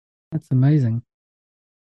 That's amazing.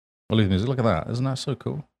 I'll leave the music. Look at that. Isn't that so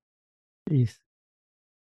cool? Jeez.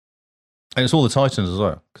 And it's all the Titans as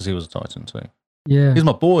well, because he was a Titan too. Yeah. He's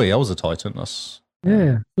my boy. I was a Titan.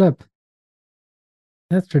 Flip.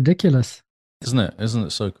 That's ridiculous. Isn't it? Isn't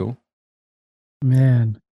it so cool?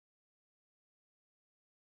 Man.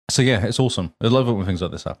 So yeah, it's awesome. I love it when things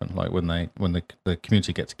like this happen, like when the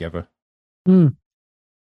community get together.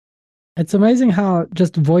 It's amazing how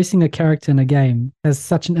just voicing a character in a game has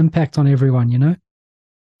such an impact on everyone,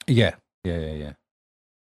 Yeah.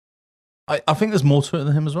 I think there's more to it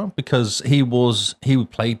than him as well, because he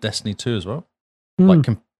played Destiny 2 as well,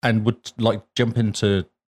 and would like jump into,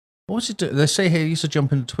 what was he doing? They say he used to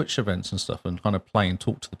jump into Twitch events and stuff and kind of play and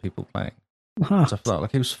talk to the people playing. Stuff like that.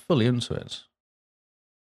 Like he was fully into it.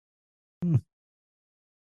 Yeah,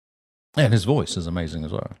 and his voice is amazing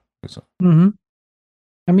as well.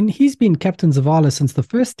 I mean, he's been Captain Zavala since the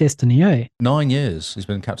first Destiny, eh? 9 years. He's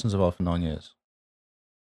been Captain Zavala for 9 years.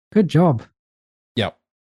 Good job. Yep,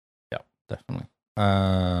 definitely.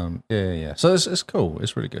 Yeah. So it's cool.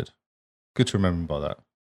 It's really good. Good to remember by that.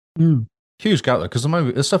 Huge gap though, because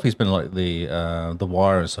the stuff he's been like the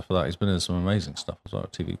Wire and stuff like that. He's been in some amazing stuff as well,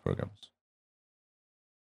 TV programs.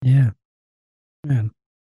 Yeah, man.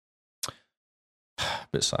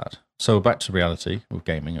 Bit sad. So back to reality with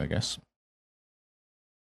gaming, I guess.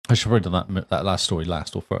 I should have done that last story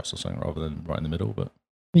last or first or something rather than right in the middle. But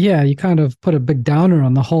yeah, you kind of put a big downer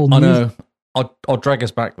on the whole news. I know. I'll drag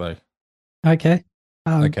us back though. Okay.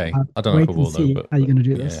 Okay. I don't know if I will though. But how are you going to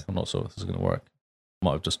do this? Yeah, I'm not sure if this is going to work.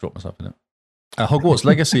 Might have just dropped myself in it. Hogwarts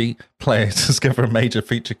Legacy players discover a major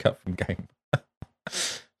feature cut from game.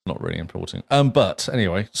 Not really important. But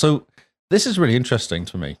anyway, so this is really interesting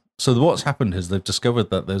to me. So what's happened is they've discovered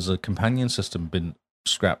that there's a companion system been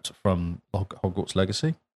scrapped from Hogwarts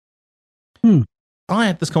Legacy. I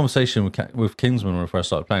had this conversation with Kingsman when I first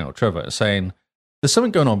started playing, or Trevor, saying there's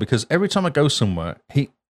something going on because every time I go somewhere,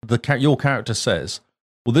 your character says,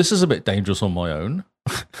 "Well, this is a bit dangerous on my own."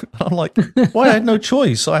 I'm like, "Well, I had no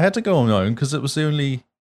choice. I had to go on my own because it was the only."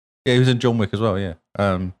 Yeah, he was in John Wick as well. Yeah,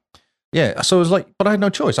 yeah. So I was like, but I had no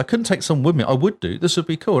choice. I couldn't take someone with me. I would do. This would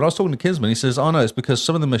be cool. And I was talking to Kingsman. He says, "Oh no, it's because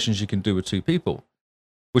some of the missions you can do with 2 people,"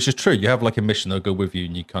 which is true. You have like a mission they'll go with you,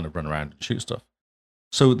 and you kind of run around and shoot stuff.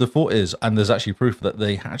 So the thought is, and there's actually proof that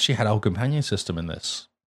they actually had a whole companion system in this.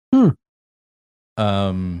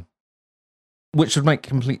 Which would make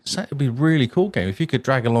complete sense. It'd be a really cool game if you could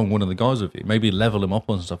drag along one of the guys with you, maybe level him up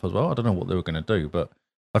on stuff as well. I don't know what they were going to do, but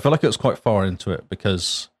I feel like it was quite far into it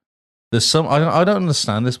because there's some. I don't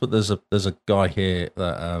understand this, but there's a guy here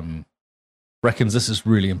that reckons this is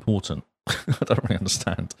really important. I don't really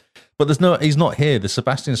understand, but he's not here. The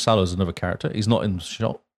Sebastian Sallow is another character. He's not in the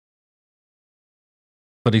shop.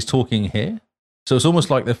 But he's talking here. So it's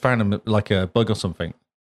almost like they found him like a bug or something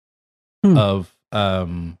of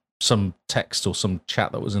some text or some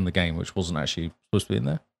chat that was in the game, which wasn't actually supposed to be in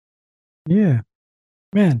there. Yeah.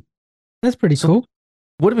 Man, that's pretty cool.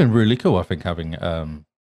 Would have been really cool, I think, having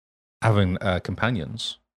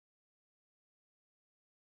companions.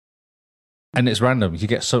 And it's random. You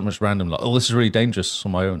get so much random. Like, oh, this is really dangerous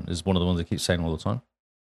on my own. Is one of the ones I keep saying all the time.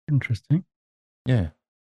 Interesting. Yeah.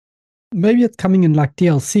 Maybe it's coming in like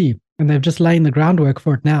DLC, and they're just laying the groundwork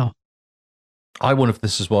for it now. I wonder if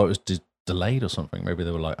this is why it was delayed or something. Maybe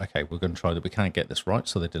they were like, okay, we're going to try that. We can't get this right,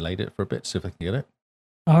 so they delayed it for a bit, see if they can get it.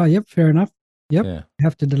 Oh, yep, fair enough. Yep, yeah. You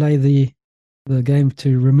have to delay the game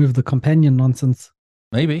to remove the companion nonsense.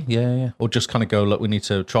 Maybe, yeah. Or just kind of go, look, we need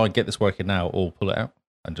to try and get this working now, or pull it out,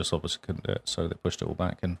 and just obviously couldn't do it, so they pushed it all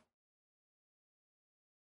back. And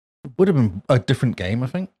it would have been a different game, I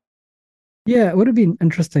think. Yeah, it would have been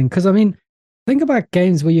interesting because, I mean, think about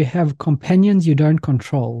games where you have companions you don't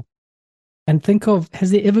control. And think of, has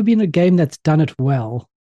there ever been a game that's done it well?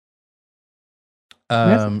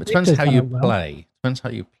 It depends how you play. Depends how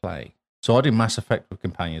you play. So I do Mass Effect with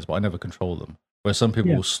companions, but I never control them. Where some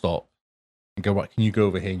people will stop and go, right, can you go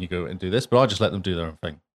over here and you go and do this? But I just let them do their own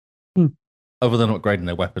thing. Other than upgrading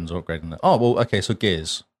their weapons or upgrading their... Oh, well, okay, so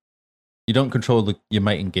Gears. You don't control your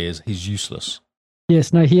mate in Gears. He's useless.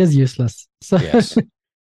 Yes, no, he is useless. So, yes.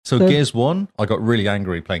 So Gears 1, I got really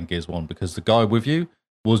angry playing Gears 1 because the guy with you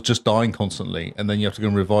was just dying constantly, and then you have to go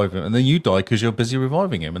and revive him, and then you die because you're busy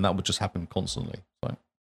reviving him, and that would just happen constantly. So,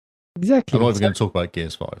 exactly. I'm not even going to talk about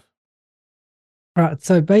Gears 5. Right,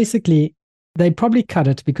 so basically, they probably cut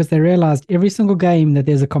it because they realized every single game that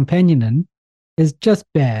there's a companion in is just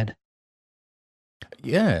bad.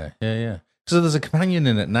 Yeah. So there's a companion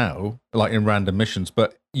in it now, like in random missions,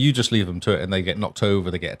 but you just leave them to it, and they get knocked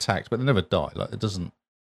over, they get attacked, but they never die. Like, it doesn't...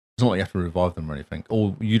 It's not like you have to revive them or anything.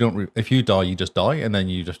 Or you don't. If you die, you just die, and then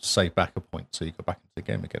you just save back a point, so you go back into the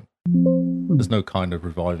game again. There's no kind of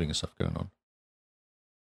reviving and stuff going on.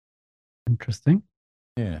 Interesting.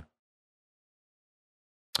 Yeah.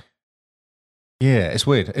 Yeah, it's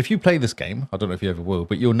weird. If you play this game, I don't know if you ever will,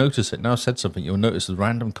 but you'll notice it. Now I've said something, you'll notice the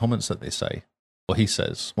random comments that they say, or he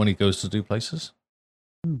says, when he goes to do places.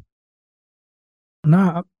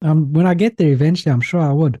 No, when I get there eventually, I'm sure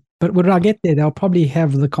I would. But when I get there, they'll probably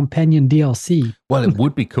have the companion DLC. Well, it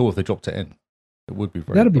would be cool if they dropped it in. It would be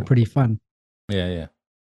very That'd cool. be pretty fun. Yeah.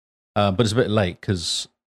 But it's a bit late because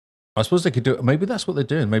I suppose they could do it. Maybe that's what they're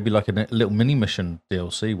doing. Maybe like a little mini mission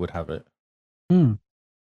DLC would have it. I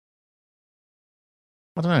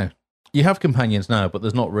don't know. You have companions now, but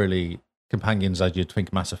there's not really companions as you'd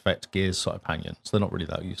think Mass Effect, Gears sort of companions. They're not really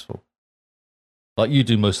that useful. Like you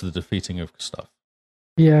do most of the defeating of stuff.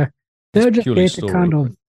 Yeah. They're just there to kind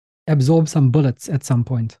of absorb some bullets at some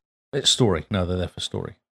point. It's story. No, they're there for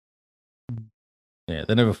story. Yeah,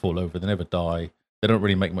 they never fall over. They never die. They don't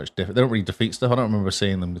really make much difference. They don't really defeat stuff. I don't remember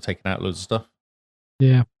seeing them taking out loads of stuff.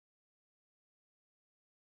 Yeah.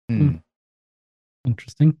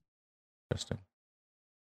 Interesting. Okay.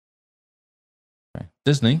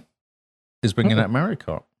 Disney is bringing out Mario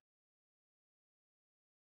Kart.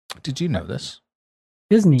 Did you know this?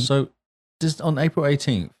 Disney. So, on April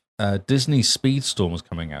 18th, Disney Speedstorm is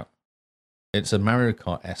coming out. It's a Mario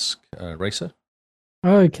Kart-esque racer.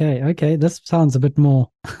 Okay. This sounds a bit more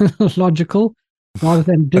logical rather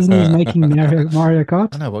than Disney's making Mario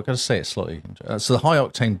Kart. I know, but I've got to say it slightly. So the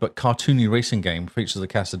high-octane but cartoony racing game features a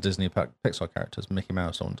cast of Disney Pixar characters, Mickey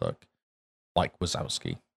Mouse, Donald Duck, Mike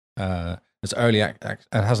Wazowski. It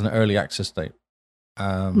has an early access date.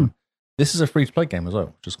 This is a free-to-play game as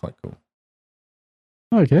well, which is quite cool.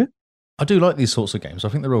 Okay. I do like these sorts of games. I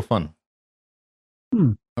think they're real fun.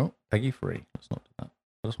 Oh, Peggy 3. Let's not do that.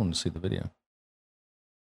 I just wanted to see the video.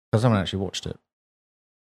 Because I haven't actually watched it.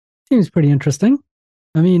 Seems pretty interesting.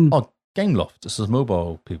 I mean... Oh, Gameloft. This is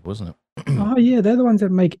mobile people, isn't it? Oh, yeah. They're the ones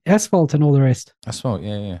that make Asphalt and all the rest. Asphalt,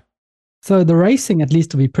 yeah. So the racing at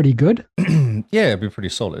least will be pretty good. Yeah, it'll be pretty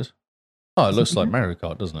solid. Oh, it looks like Mario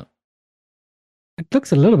Kart, doesn't it? It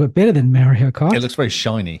looks a little bit better than Mario Kart. It looks very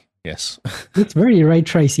shiny, yes. It's very ray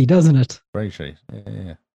tracey, doesn't it? Very tracey,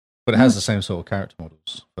 yeah. But it has the same sort of character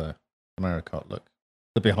models for the Mario Kart look.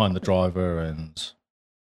 The behind the driver and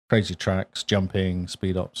crazy tracks, jumping,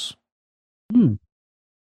 speed ups.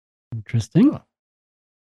 Interesting. Oh.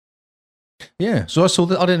 Yeah, so I saw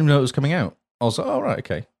that. I didn't even know it was coming out. I was like, oh, right,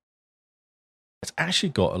 okay. It's actually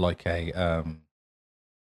got like a...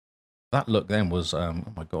 that look then was... oh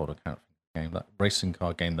my God, I can't think of the game. That racing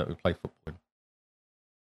car game that we play football in.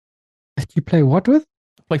 Did you play what with?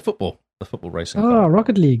 Play football. The football racing. Oh,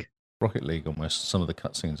 Rocket League. Rocket League, almost. Some of the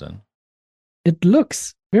cutscenes in. It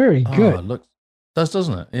looks very good. It looks,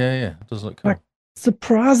 doesn't it? Yeah. It does look cool. Like,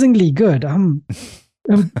 surprisingly good. I'm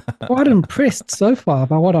quite impressed so far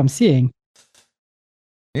by what I'm seeing.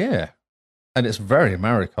 Yeah. And it's very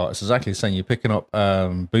Mario Kart. It's exactly the same. You're picking up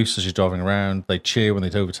boosts as you're driving around. They cheer when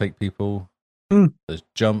they overtake people. There's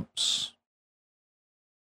jumps.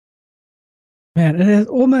 Man, it has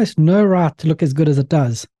almost no right to look as good as it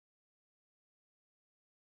does.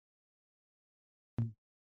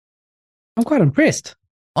 I'm quite impressed.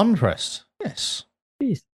 I'm impressed. Yes.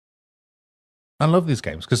 Jeez. I love these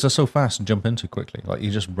games because they're so fast and jump into quickly. Like you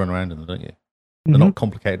just run around in them, don't you? They're not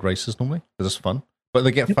complicated races normally. They're just fun. But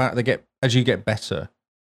they get fat. They get as you get better,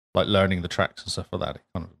 like learning the tracks and stuff like that. It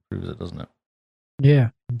kind of improves it, doesn't it? Yeah,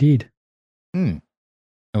 indeed. And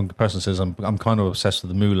the person says, "I'm kind of obsessed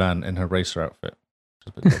with the Mulan in her racer outfit."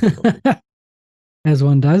 As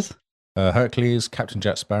one does. Hercules, Captain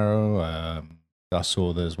Jack Sparrow. I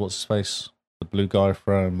saw there's what's his face, the blue guy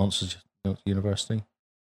from Monsters University.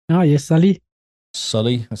 Oh yes, Sully.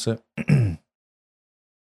 Sully, that's it.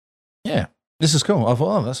 Yeah, this is cool. I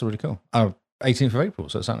thought, oh, that's really cool. 18th of April,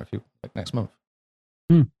 so it's out like next month.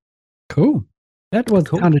 Cool. That was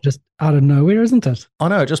kind of just out of nowhere, isn't it? I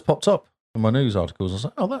know, it just popped up in my news articles. I was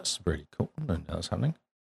like, oh, that's really cool. I don't know that's happening.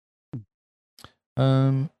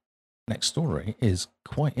 Next story is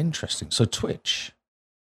quite interesting. So Twitch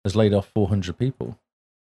has laid off 400 people.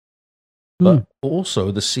 But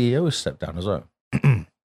also the CEO has stepped down as well.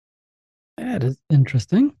 That is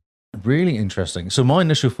interesting. Really interesting. So my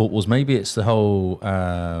initial thought was maybe it's the whole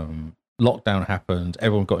lockdown happened,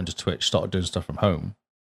 everyone got into Twitch, started doing stuff from home,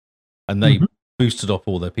 and they boosted up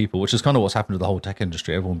all their people, which is kind of what's happened to the whole tech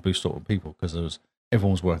industry. Everyone boosted up people because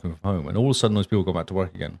everyone was working from home, and all of a sudden those people got back to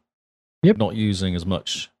work again. Yep. Not using as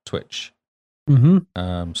much Twitch. So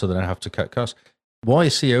they don't have to cut costs. Why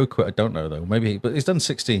CEO quit, I don't know though. Maybe, but he's done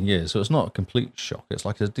 16 years, so it's not a complete shock. It's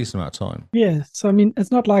like a decent amount of time. Yeah. So I mean,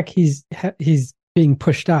 it's not like he's being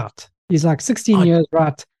pushed out. He's like 16 years,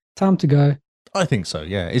 right? Time to go. I think so.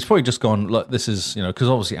 Yeah, it's probably just gone. Look, this is because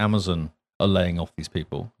obviously Amazon are laying off these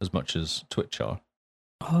people as much as Twitch are.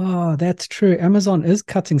 Oh, that's true. Amazon is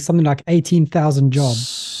cutting something like 18,000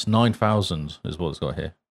 jobs. 9,000 is what it's got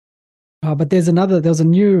here. Oh, but there's a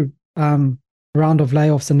new round of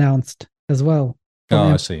layoffs announced as well.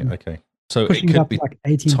 Oh, I see. Okay. So it could be like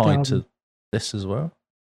 18, tied to this as well?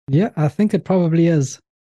 Yeah, I think it probably is.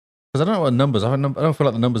 Because I don't know what numbers. I don't feel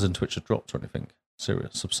like the numbers in Twitch have dropped or anything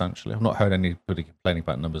serious, substantially. I've not heard anybody complaining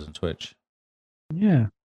about numbers in Twitch. Yeah.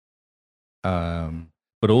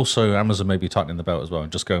 But also Amazon may be tightening the belt as well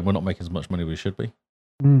and just going, we're not making as much money as we should be.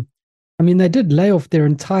 I mean, they did lay off their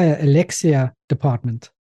entire Alexia department.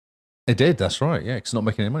 They did, that's right. Yeah, it's not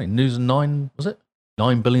making any money. News $9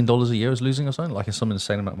 billion a year is losing or something? Like it's some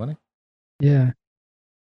insane amount of money. Yeah.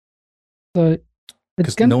 So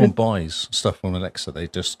because no one buys stuff from Alexa. They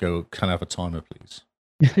just go, can I have a timer, please?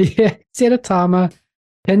 Yeah, set a timer.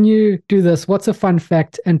 Can you do this? What's a fun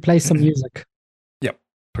fact? And play some music. Yep,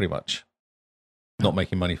 pretty much. Not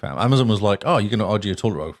making money for Amazon. Amazon was like, oh, you're going to order your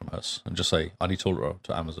toilet roll from us and just say, I need toilet roll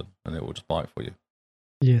to Amazon, and it will just buy it for you.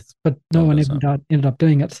 Yes, but no one ended up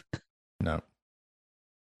doing it. No.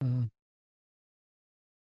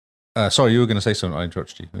 Sorry, you were going to say something. I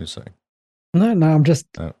interrupted you. What were you saying? No, I'm just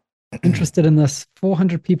interested in this.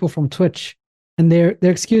 400 people from Twitch, and their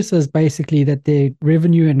excuse is basically that their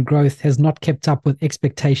revenue and growth has not kept up with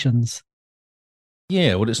expectations.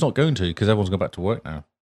 Yeah, well, it's not going to because everyone's going back to work now.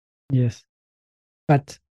 Yes,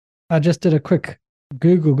 but I just did a quick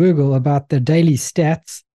Google about the daily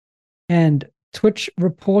stats, and Twitch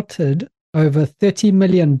reported over 30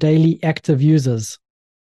 million daily active users.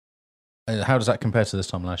 How does that compare to this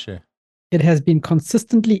time last year? It has been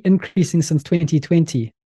consistently increasing since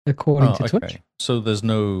 2020, according to Twitch. So that's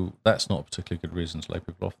not a particularly good reason to lay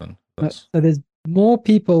people off then. So there's more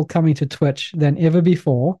people coming to Twitch than ever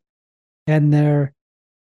before, and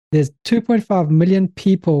there's 2.5 million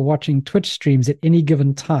people watching Twitch streams at any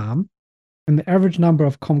given time, and the average number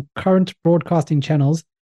of concurrent broadcasting channels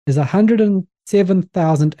is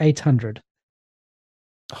 107,800.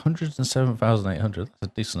 107,800? That's a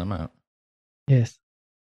decent amount. Yes.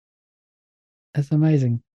 That's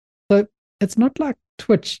amazing. So it's not like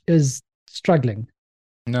Twitch is struggling.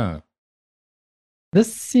 No.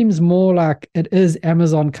 This seems more like it is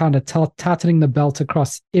Amazon kind of tightening the belt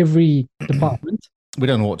across every department. We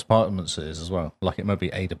don't know what departments it is as well. Like it might be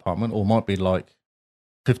a department or might be like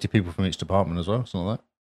 50 people from each department as well, something like that.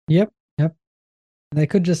 Yep. They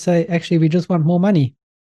could just say, actually, we just want more money.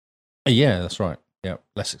 Yeah, that's right. Yeah,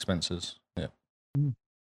 less expenses. Yeah.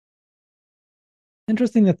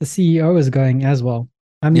 Interesting that the CEO is going as well.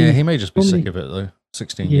 I mean, yeah, he may just be sick of it though.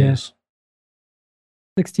 16 years.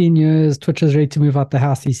 16 years. Twitch is ready to move out the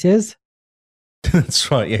house, he says. That's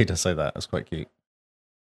right. Yeah, he does say that. That's quite cute.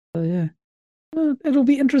 So yeah, well, it'll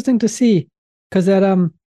be interesting to see because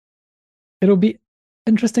it'll be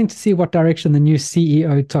interesting to see what direction the new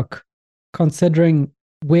CEO took, considering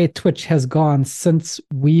where Twitch has gone since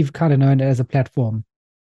we've kind of known it as a platform.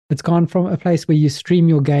 It's gone from a place where you stream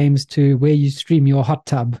your games to where you stream your hot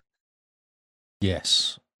tub.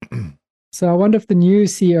 Yes. So I wonder if the new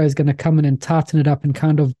CEO is going to come in and tighten it up and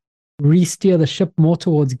kind of re-steer the ship more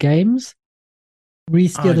towards games. I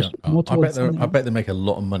bet they make a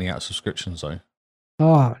lot of money out of subscriptions though.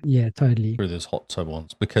 Oh yeah, totally. Through those hot tub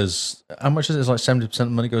ones, because how much is it? It's like 70%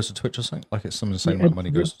 of money goes to Twitch or something. Like it's some insane amount of money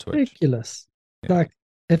goes to Twitch. Ridiculous. Yeah. Like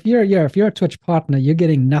if you're a Twitch partner, you're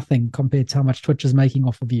getting nothing compared to how much Twitch is making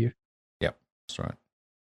off of you. Yep, that's right.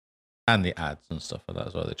 And the ads and stuff like that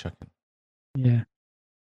as well. They're checking. Yeah.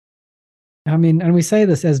 I mean, and we say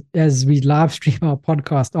this as we live stream our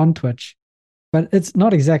podcast on Twitch, but it's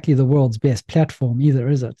not exactly the world's best platform either,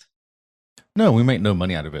 is it? No, we make no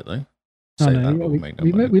money out of it though. We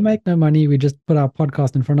make no money. We just put our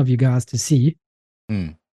podcast in front of you guys to see.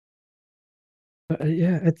 Mm.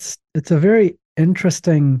 Yeah, it's a very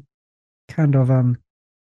interesting kind of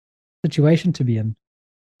situation to be in.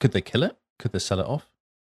 Could they kill it? Could they sell it off?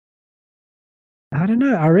 I don't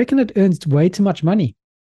know. I reckon it earns way too much money.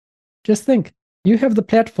 Just think, you have the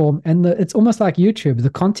platform, and it's almost like YouTube. The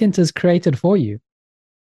content is created for you.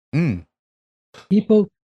 Mm. People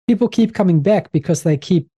keep coming back because they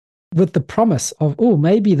keep with the promise of, oh,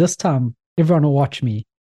 maybe this time everyone will watch me.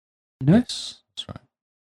 You know? Yes, that's right.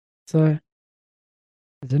 So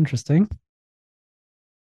it's interesting.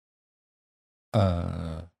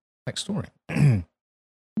 Next story.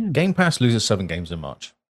 Game Pass loses 7 games in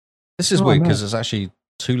March. This is weird because there's actually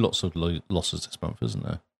 2 lots of losses this month, isn't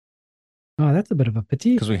there? Oh, that's a bit of a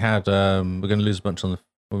pity. Because we had we're going to lose a bunch we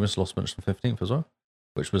lost a bunch on the 15th as well,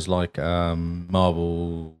 which was like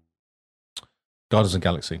Marvel Guardians of the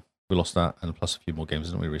Galaxy. We lost that, and plus a few more games,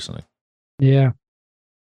 didn't we, recently? Yeah.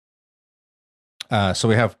 So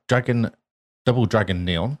we have Double Dragon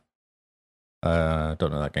Neon. Don't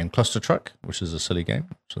know that game. Cluster Truck, which is a silly game.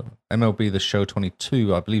 So MLB The Show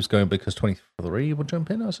 22, I believe, is going because 23 will jump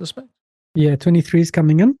in, I suspect. Yeah, 23 is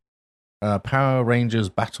coming in. Power Rangers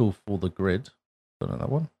Battle for the Grid. Don't know that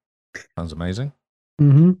one. Sounds amazing.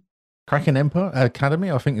 Mm-hmm. Kraken Empire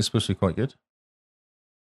Academy, I think, is supposed to be quite good.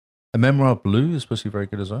 A Memoir Blue is supposed to be very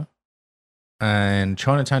good as well. And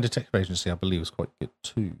Chinatown Detective Agency, I believe, is quite good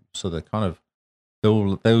too. So they're kind of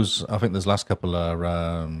those. I think those last couple are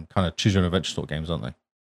kind of choose your own adventure sort of games, aren't they?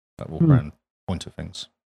 That will brand point of things.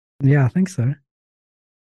 Yeah, I think so.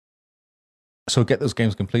 So get those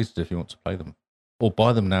games completed if you want to play them, or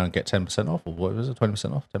buy them now and get 10% off, or what is it?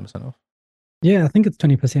 20% off, 10% off. Yeah, I think it's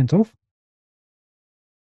 20% off.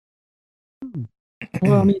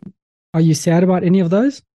 Well, I mean, are you sad about any of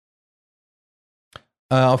those?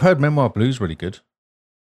 I've heard Memoir Blue is really good.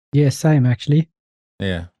 Yeah, same actually.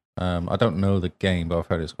 Yeah. I don't know the game, but I've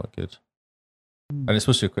heard it's quite good. And it's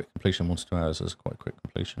supposed to be a quick completion, 1 to 2 hours is quite a quick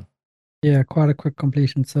completion. Yeah, quite a quick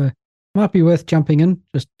completion. So might be worth jumping in,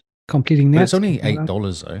 just completing that. But it's only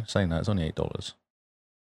 $8 though. Saying that, it's only $8.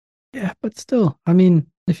 Yeah, but still, I mean,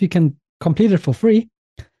 if you can complete it for free.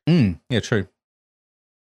 Yeah, true.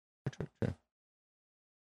 True.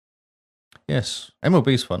 Yes,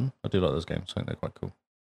 MLB's fun. I do like those games. I think they're quite cool.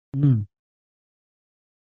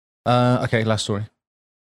 Okay, last story.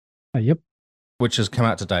 Yep. Which has come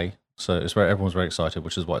out today, so it's everyone's very excited,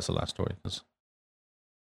 which is why it's the last story, because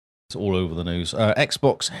it's all over the news.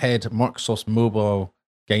 Xbox head Microsoft's mobile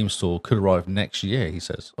game store could arrive next year, he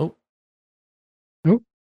says. Oh, no.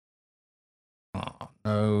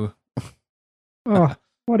 Oh,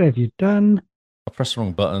 what have you done? I pressed the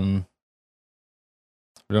wrong button.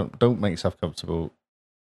 Don't make yourself comfortable.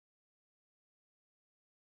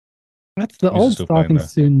 That's the old starting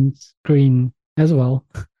soon screen as well.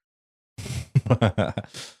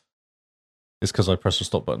 It's because I pressed the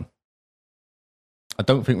stop button. I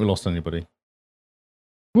don't think we lost anybody.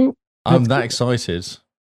 Well, I'm that excited.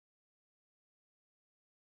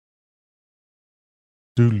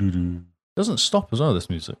 Doesn't stop as well, this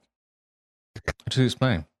music. Actually, it's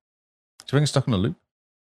playing. Do you think it's stuck on a loop?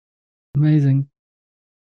 Amazing.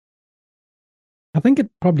 I think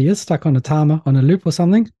it probably is stuck on a timer, on a loop or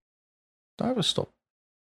something. Do I have a stop?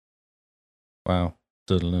 Wow.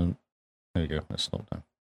 There you go. Let's stop now.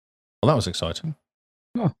 Well, that was exciting.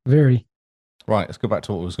 Oh, very. Right, let's go back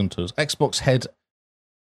to what was going to us. Xbox head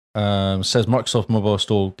says Microsoft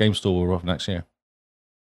Mobile Game Store will arrive next year.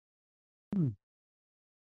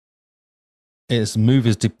 Its move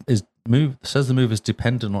says the move is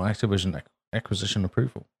dependent on Activision acquisition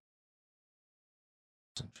approval.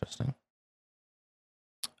 That's interesting.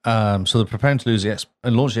 So they're preparing to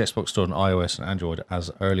launch the Xbox Store on iOS and Android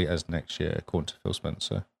as early as next year, according to Phil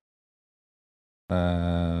Spencer.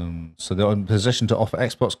 So they're in position to offer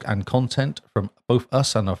Xbox and content from both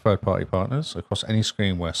us and our third-party partners across any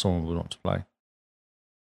screen where someone would want to play.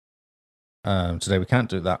 Today we can't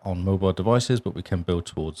do that on mobile devices, but we can build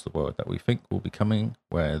towards the world that we think will be coming,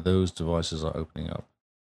 where those devices are opening up.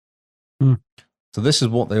 So this is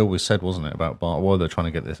what they always said, wasn't it, about why they're trying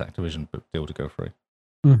to get this Activision deal to go through?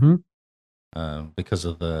 Because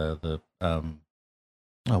of the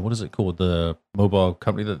what is it called? The mobile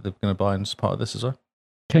company that they're going to buy as part of this as well?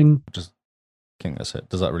 King. King, that's it.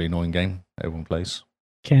 Does that really annoying game everyone plays?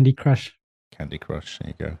 Candy Crush. Candy Crush, there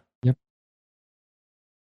you go. Yep.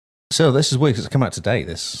 So this is weird because it's come out today.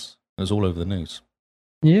 This was all over the news.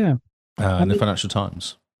 Yeah. In the Financial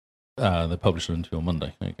Times. They published an interview on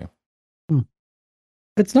Monday. There you go.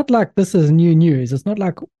 It's not like this is new news. It's not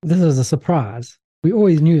like this is a surprise. We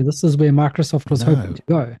always knew this is where Microsoft was hoping to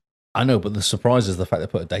go. I know, but the surprise is the fact they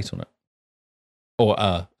put a date on it. Or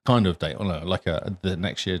a kind of date on it, like the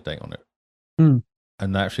next year date on it. And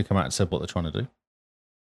they actually come out and said what they're trying to do.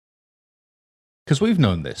 Because we've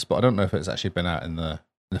known this, but I don't know if it's actually been out in the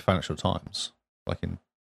Financial Times, like in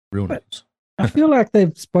real news. I feel like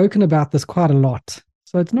they've spoken about this quite a lot.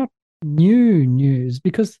 So it's not new news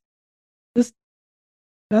because this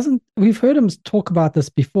doesn't, we've heard them talk about this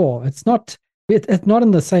before. It's not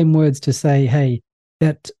in the same words to say, hey,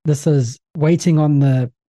 that this is waiting on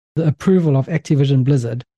the approval of Activision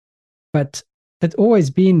Blizzard, but it's always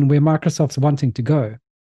been where Microsoft's wanting to go.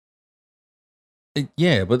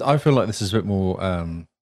 Yeah, but I feel like this is a bit more,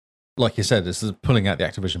 like you said, this is pulling out the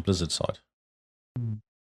Activision Blizzard side.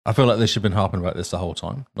 I feel like they should have been harping about this the whole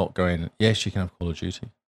time, not going, yes, you can have Call of Duty.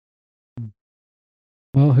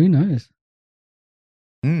 Well, who knows?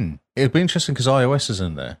 It'd be interesting because iOS is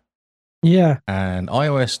in there. Yeah. And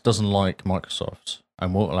iOS doesn't like Microsoft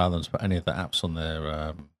and won't allow them to put any of the apps on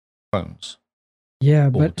their phones. Yeah,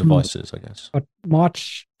 or but devices, I guess. But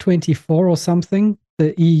March 24 or something,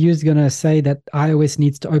 the EU is going to say that iOS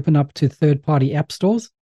needs to open up to third-party app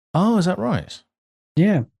stores. Oh, is that right?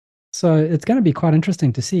 Yeah. So it's going to be quite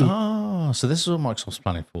interesting to see. Oh, so this is what Microsoft's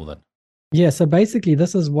planning for then. Yeah, so basically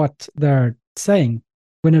this is what they're saying.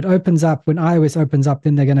 When it opens up, when iOS opens up,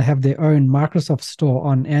 then they're going to have their own Microsoft store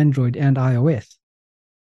on Android and iOS.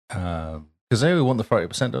 Because they want the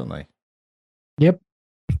 30%, don't they? Yep.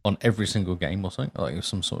 On every single game or something? Like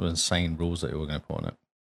some sort of insane rules that they were going to put on it.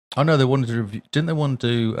 Oh no, they wanted to review. Didn't they want to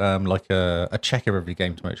do like a check of every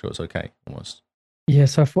game to make sure it's okay? Almost. Yeah.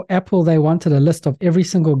 So for Apple, they wanted a list of every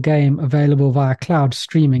single game available via cloud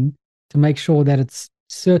streaming to make sure that it's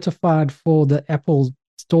certified for the Apple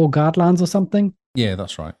Store guidelines or something. Yeah,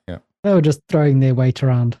 that's right. Yeah. They were just throwing their weight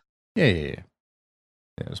around. Yeah.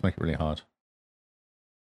 Let's make it really hard.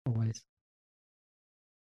 Always.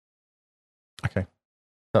 Okay,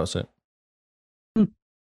 that was it.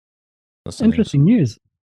 That's interesting news.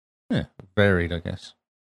 Yeah, varied, I guess.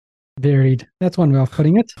 Varied. That's one way of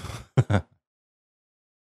putting it.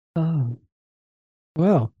 Oh,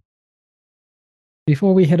 well.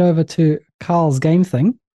 Before we head over to Carl's game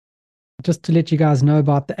thing, just to let you guys know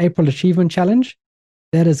about the April Achievement Challenge.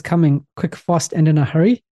 That is coming quick, fast, and in a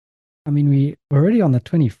hurry. I mean, we're already on the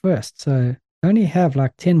 21st, so we only have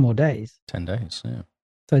like 10 more days. 10 days, yeah.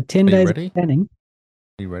 So 10 days of planning.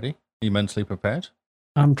 Are you ready? Are you mentally prepared?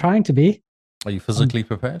 I'm trying to be. Are you physically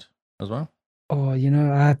prepared as well? Oh,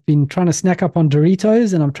 I've been trying to snack up on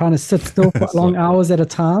Doritos and I'm trying to sit still for long hours at a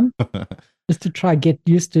time just to try get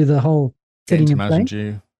used to the whole sitting and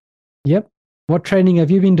playing. Yep. What training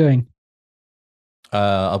have you been doing?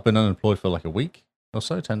 I've been unemployed for like a week or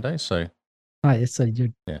so, 10 days. So, yes, so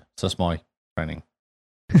you. Yeah, so that's my training.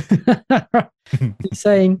 You're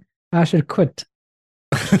saying I should quit.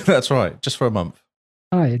 That's right, just for a month.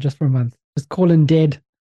 Oh, yeah, just for a month. Just call in dead.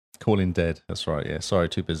 Call in dead, that's right, yeah. Sorry,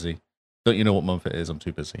 too busy. Don't you know what month it is? I'm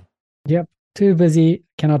too busy. Yep, too busy,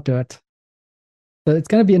 cannot do it. So it's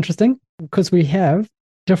going to be interesting because we have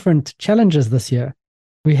different challenges this year.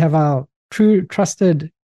 We have our true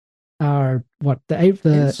trusted, the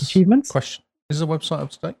achievements. Question: is the website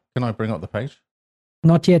up to date? Can I bring up the page?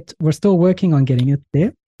 Not yet. We're still working on getting it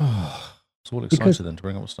there. It's all excited then to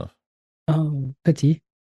bring up stuff. Oh, pity.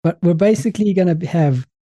 But we're basically going to have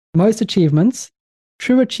most achievements,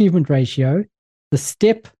 true achievement ratio, the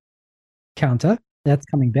step counter, that's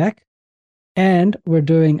coming back, and we're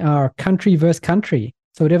doing our country versus country.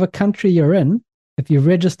 So whatever country you're in, if you're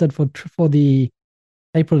registered for the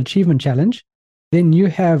April Achievement Challenge, then you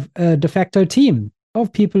have a de facto team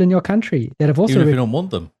of people in your country that have also... Even if you don't want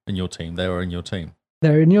them in your team, they are in your team.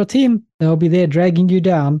 They're in your team. They'll be there dragging you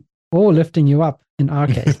down or lifting you up in our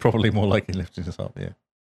case. Probably more likely lifting us up, yeah.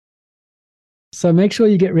 So make sure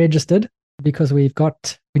you get registered because we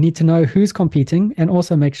need to know who's competing and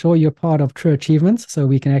also make sure you're part of True Achievements so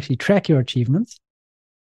we can actually track your achievements.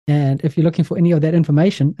 And if you're looking for any of that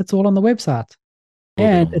information, it's all on the website.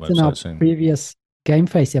 And it's in our previous Game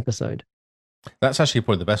Face episode. That's actually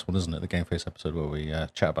probably the best one, isn't it? The Game Face episode where we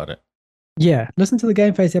chat about it. Yeah, listen to the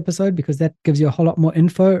Game Face episode because that gives you a whole lot more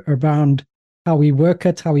info around how we work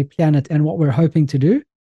it, how we plan it, and what we're hoping to do.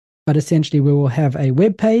 But essentially, we will have a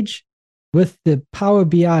web page with the Power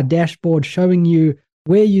BI dashboard showing you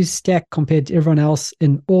where you stack compared to everyone else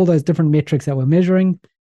in all those different metrics that we're measuring.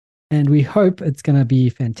 And we hope it's going to be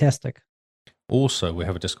fantastic. Also, we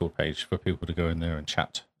have a Discord page for people to go in there and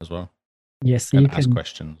chat as well. Yes, and you can ask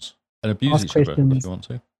questions and abuse each other if you want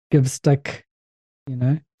to. Give stick,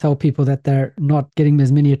 tell people that they're not getting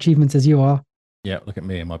as many achievements as you are. Yeah, look at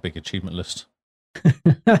me and my big achievement list.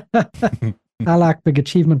 I like big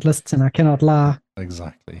achievement lists and I cannot lie.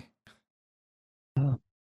 Exactly. So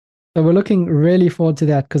we're looking really forward to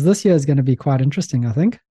that because this year is going to be quite interesting, I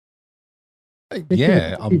think.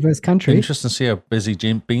 Yeah, I'm country. Interested to see how busy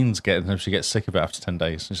Bean's getting if she gets sick of it after 10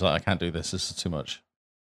 days. She's like, I can't do this. This is too much.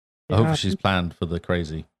 I hope she's planned for the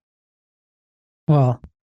crazy. Well,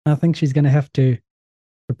 I think she's going to have to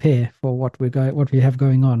prepare for what we have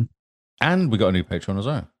going on. And we got a new Patreon as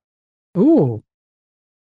well. Ooh.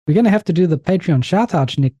 We're going to have to do the Patreon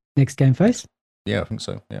shout-out next Game Face. Yeah, I think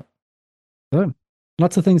so, yeah. So,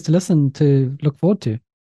 lots of things to look forward to.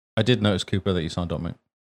 I did notice, Cooper, that you signed up, mate.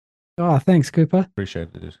 Oh, thanks, Cooper. Appreciate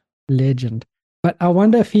it, dude. Legend. But I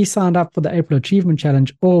wonder if he signed up for the April Achievement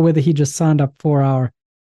Challenge or whether he just signed up for our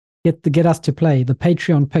Get Us to Play, the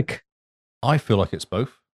Patreon pick. I feel like it's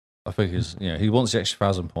both. I think he wants the extra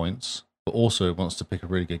 1,000 points, but also wants to pick a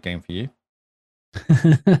really good game for you.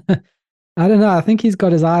 I don't know. I think he's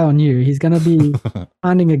got his eye on you. He's going to be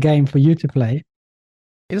finding a game for you to play.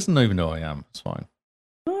 He doesn't even know I am. It's fine.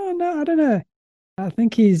 Oh, no, I don't know. I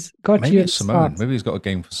think he's got Maybe you. It's Simone. Maybe he's got a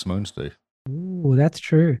game for Simone to do. Ooh, that's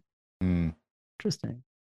true. Interesting.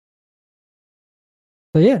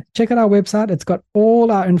 So yeah, check out our website. It's got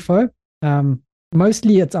all our info.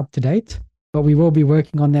 Mostly it's up to date, but we will be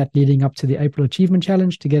working on that leading up to the April Achievement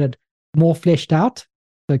Challenge to get it more fleshed out.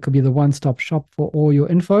 So it could be the one-stop shop for all your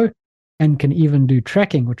info and can even do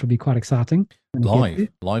tracking, which will be quite exciting.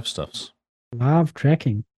 Live stuffs. Live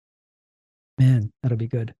tracking. Man, that'll be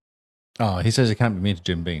good. Oh, he says he can't be mean to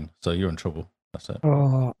Jim Bean, so you're in trouble. That's it.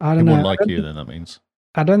 Oh, I don't know. He won't like you, then that means.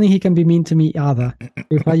 I don't think he can be mean to me either.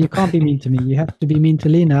 You can't be mean to me. You have to be mean to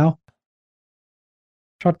Lee now.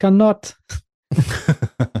 Shotgun not.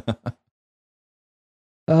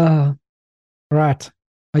 Right.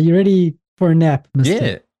 Are you ready for a nap,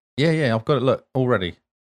 mister? Yeah. I've got it. Look, all ready.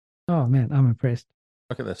 Oh, man, I'm impressed.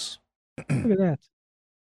 Look at this. Look at that.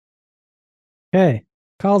 Okay.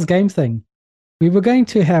 Carl's game thing. We were going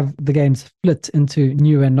to have the games split into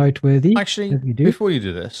new and noteworthy. Actually, before you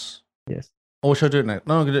do this. Yes. Or should I do it next?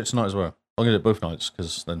 No, I'm going to do it tonight as well. I'm going to do it both nights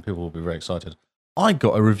because then people will be very excited. I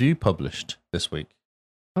got a review published this week.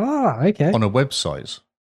 Ah, okay. On a website.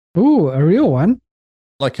 Ooh, a real one?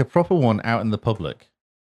 Like a proper one out in the public.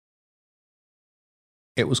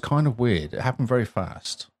 It was kind of weird. It happened very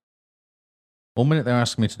fast. 1 minute they were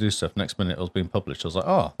asking me to do stuff, next minute it was being published. I was like,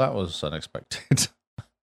 oh, that was unexpected.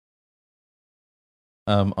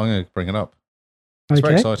 I'm going to bring it up. It's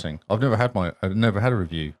very exciting. I've never had a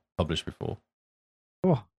review published before.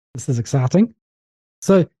 Oh, this is exciting.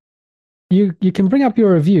 So you can bring up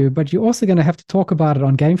your review, but you're also going to have to talk about it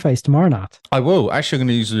on Game Face tomorrow night. I will. Actually, I'm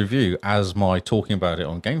going to use the review as my talking about it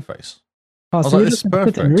on Game Face. Oh, so this is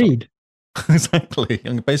perfect. Sit and read. Exactly.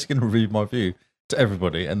 I'm basically going to read my view to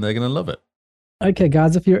everybody, and they're going to love it. Okay,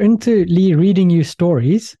 guys, if you're into Lee reading you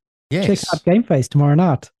stories, check out Game Face tomorrow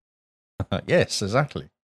night. Yes, exactly.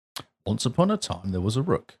 Once upon a time, there was a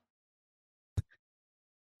rook.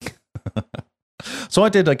 So I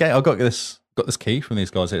did. I got this key from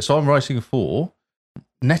these guys here. So I'm writing for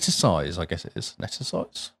Netisize, I guess it is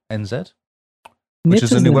Netisize NZ, which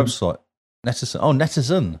is a new website.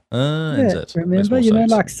 Netizen. NZ. Remember,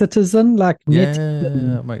 like citizen, like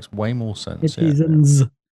netizen. Yeah, it makes way more sense. Netizens.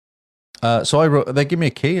 Yeah. So I wrote. They give me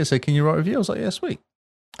a key and say, "Can you write a review?" I was like, "Yeah, sweet."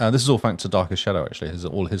 This is all thanks to Darkest Shadow. Actually, it's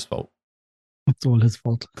all his fault. It's all his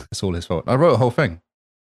fault. It's all his fault. I wrote a whole thing,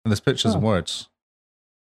 and there's pictures and words.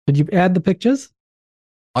 Did you add the pictures?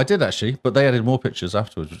 I did actually, but they added more pictures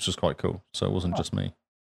afterwards, which was quite cool. So it wasn't just me.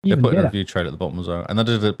 They put in a review trailer at the bottom as well, and I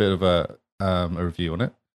did a bit of a review on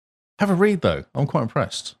it. Have a read though. I'm quite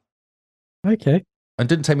impressed. Okay. And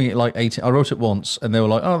didn't take me like 18. I wrote it once, and they were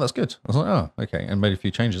like, "Oh, that's good." I was like, "Oh, okay," and made a few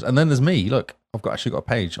changes. And then there's me. Look, I've actually got a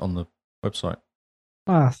page on the website.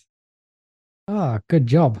 Good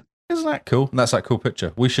job. Isn't that cool? And that's that cool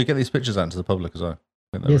picture. We should get these pictures out into the public as well.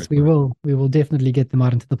 Yes, we will. We will definitely get them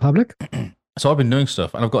out into the public. So I've been doing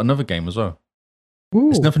stuff, and I've got another game as well. Ooh.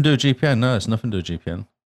 It's nothing to do with GPN. No, it's nothing to do with GPN.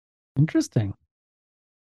 Interesting.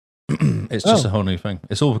 It's just a whole new thing.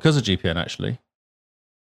 It's all because of GPN, actually.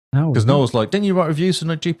 No, because Noel was like, "Didn't you write reviews for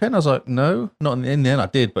no GPN?" I was like, "No, not in the end. I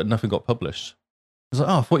did, but nothing got published." He was like,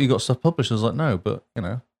 "Oh, I thought you got stuff published." I was like, "No, but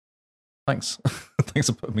thanks, thanks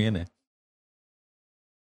for putting me in here."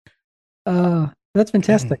 That's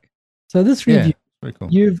fantastic. So this review, very cool.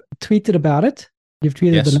 You've tweeted about it. You've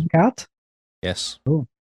tweeted the link out. Yes. Cool.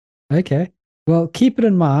 Okay. Well, keep it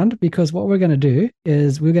in mind because what we're going to do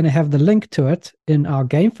is we're going to have the link to it in our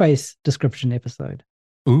Game Face description episode.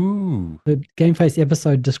 Ooh. The Game Face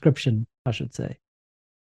episode description, I should say.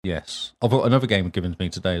 Yes. I've got another game given to me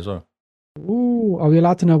today as well. Ooh. Are we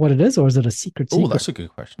allowed to know what it is or is it a secret? Oh, that's a good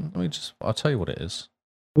question. I'll tell you what it is.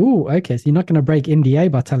 Ooh, okay. So you're not going to break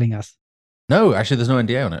NDA by telling us? No, actually, there's no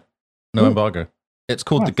NDA on it. No embargo. It's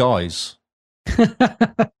called The Guys.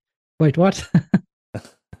 Wait, what?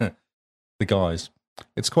 The Guys.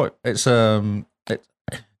 It's a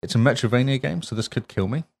Metroidvania game, so this could kill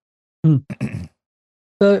me.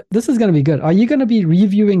 So this is going to be good. Are you going to be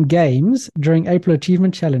reviewing games during April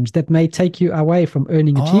Achievement Challenge that may take you away from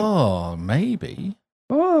earning achievement? Oh, maybe.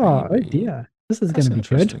 Oh dear. This is going to be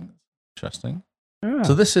good. Interesting.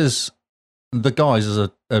 So this is The Guys is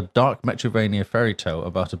a dark Metroidvania fairy tale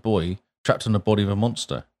about a boy trapped in the body of a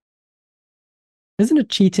monster. Isn't it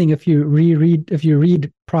cheating if you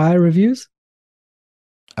read prior reviews?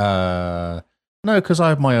 No, because I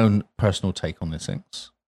have my own personal take on these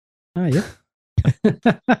things. Oh yeah.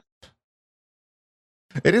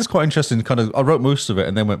 It is quite interesting. I wrote most of it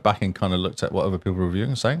and then went back and kind of looked at what other people were reviewing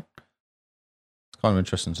and saying. It's kind of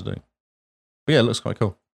interesting to do. But yeah, it looks quite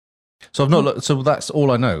cool. So I've not looked. So that's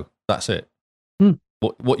all I know. That's it.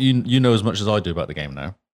 What you know as much as I do about the game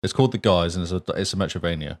now. It's called The Guys, and it's a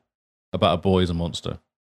Metroidvania about a boy as a monster.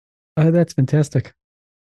 Oh, that's fantastic.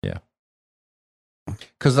 Yeah.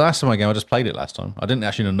 Because the last time I just played it last time. I didn't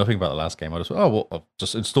actually know nothing about the last game. I just I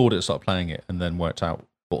just installed it, started playing it, and then worked out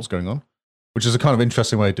what was going on, which is a kind of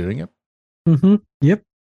interesting way of doing it. Mm-hmm. Yep.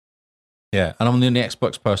 Yeah, and I'm the only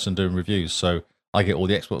Xbox person doing reviews, so I get all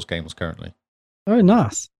the Xbox games currently. Oh,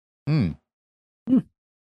 nice. Yeah,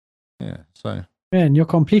 so... Man, your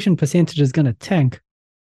completion percentage is going to tank.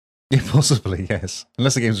 Yeah, possibly, yes.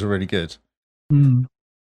 Unless the games are really good.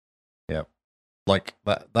 Yeah. Like,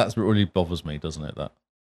 that's what really bothers me, doesn't it? That.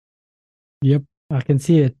 Yep, I can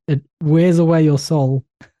see it. It wears away your soul.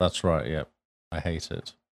 That's right, yep. I hate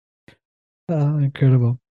it. Oh,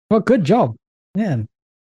 incredible. Well, good job. Man.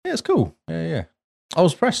 Yeah, it's cool. Yeah. I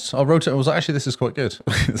was impressed. I wrote it. I was actually, this is quite good.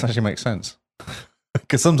 This actually makes sense.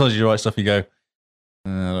 Because sometimes you write stuff, you go, I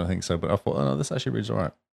don't think so. But I thought, oh, this actually reads all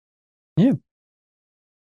right. Yeah.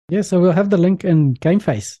 Yeah, so we'll have the link in Game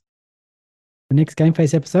Face. The next Game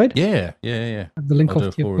Face episode. Yeah. Have the link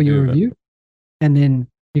off for your review. And then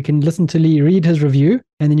you can listen to Lee read his review,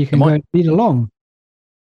 and then you can go and read along.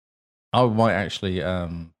 I might actually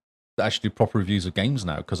do proper reviews of games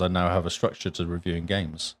now, because I now have a structure to reviewing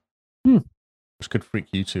games. Which could freak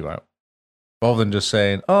you two out. Rather than just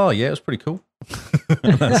saying, oh, yeah, it was pretty cool.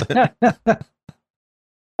 That's it.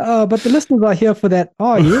 But the listeners are here for that.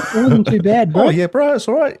 Oh, yeah, it wasn't too bad, bro. Oh, yeah, bro, it's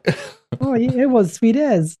all right. Oh, yeah, it was sweet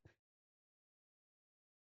as.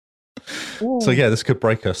 So, yeah, this could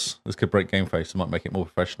break us. This could break Game Face. It might make it more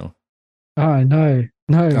professional. Oh, no.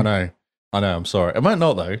 I know, I'm sorry. It might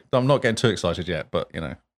not, though. I'm not getting too excited yet, but, you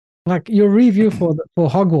know. Like, your review for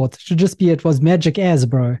Hogwarts should just be, it was magic as,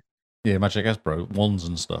 bro. Yeah, magic as, bro. Wands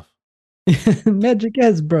and stuff. Magic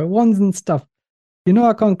as, bro. Wands and stuff. You know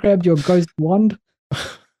I can't grab your ghost wand?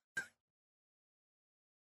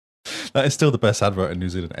 That is still the best advert in New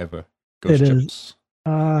Zealand ever. Ghost chips.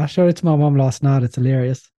 I showed it to my mom last night. It's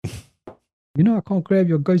hilarious. You know I can't grab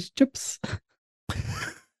your ghost chips?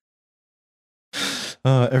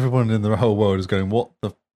 Everyone in the whole world is going, what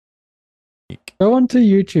the heck? Go onto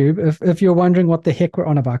YouTube. If you're wondering what the heck we're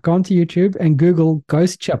on about, go onto YouTube and Google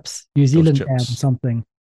Ghost Chips, New Zealand ad or something,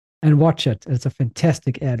 and watch it. It's a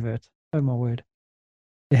fantastic advert. Oh my word.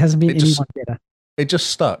 There hasn't been anyone better. It just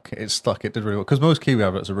stuck. It stuck. It did really well. Because most Kiwi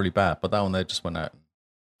adverts are really bad, but that one they just went out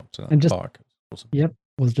and just park. Yep,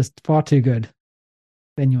 was just far too good.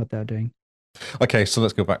 They knew what they were doing. Okay, so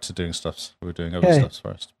let's go back to doing stuffs. We were doing other stuffs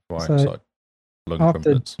first.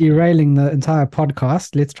 After derailing the entire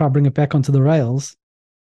podcast, let's try to bring it back onto the rails.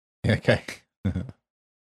 Yeah, okay.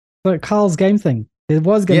 So Carl's game thing. There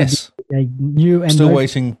was going to be a new and still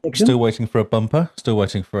waiting for a bumper. Still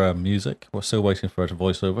waiting for music. We're still waiting for a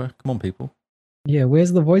voiceover. Come on, people. Yeah,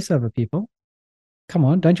 where's the voiceover, people? Come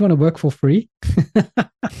on, don't you want to work for free?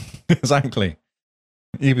 Exactly.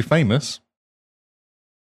 You'd be famous.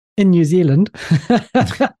 In New Zealand.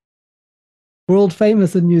 World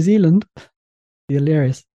famous in New Zealand.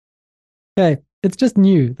 Hilarious. Okay, it's just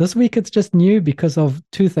new. This week it's just new because of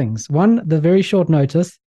two things. One, the very short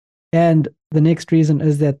notice, and the next reason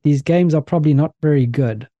is that these games are probably not very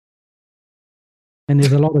good. And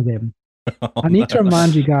there's a lot of them. I need to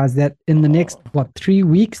remind you guys that in the next 3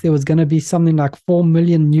 weeks there was going to be something like 4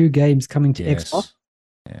 million new games coming to Xbox.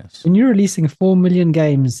 Yes. When you're releasing 4 million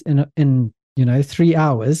games in 3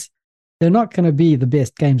 hours, they're not going to be the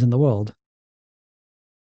best games in the world.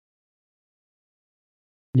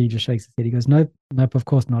 Lee just shakes his head. He goes, "Nope, of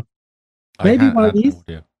course not." Maybe one of these.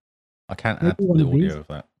 I can't add the audio of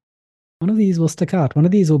that. One of these will stick out. One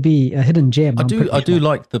of these will be a hidden gem. I do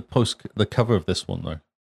like the cover of this one though.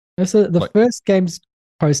 So the first game's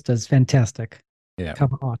poster is fantastic. Yeah.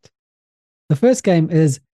 Cover art. The first game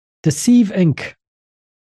is Deceive Inc.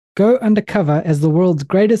 Go undercover as the world's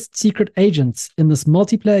greatest secret agents in this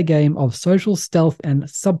multiplayer game of social stealth and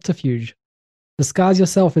subterfuge. Disguise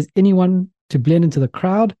yourself as anyone to blend into the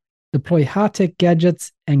crowd, deploy high-tech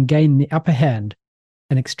gadgets, and gain the upper hand,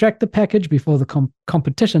 and extract the package before the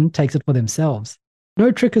competition takes it for themselves.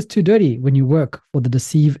 No trick is too dirty when you work for the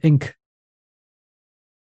Deceive Inc.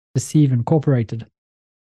 Deceive Incorporated.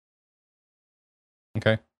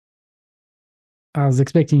 Okay. I was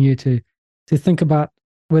expecting you to think about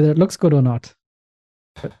whether it looks good or not.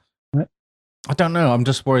 But, I don't know. I'm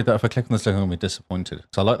just worried that if I click on this link, I'm going to be disappointed.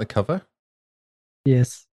 So I like the cover.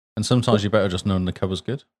 Yes. And sometimes you better just know the cover's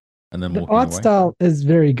good. And then the art style is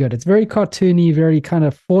very good. It's very cartoony, very kind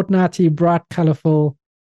of Fortnite-y, bright, colorful.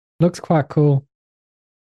 Looks quite cool.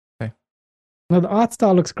 Okay. No, the art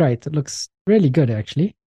style looks great. It looks really good,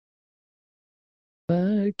 actually.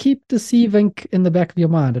 Keep Deceive Inc. in the back of your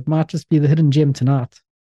mind. It might just be the hidden gem tonight.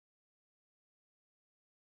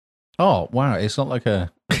 Oh, wow. It's not like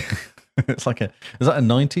a... it's like is that a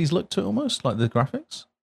 90s look to it almost? Like the graphics?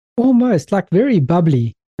 Almost. Like very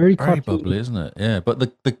bubbly. Very bubbly, isn't it? Yeah, but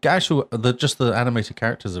the animated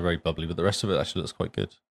characters are very bubbly, but the rest of it actually looks quite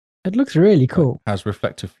good. It looks really cool. It has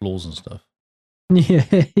reflective flaws and stuff.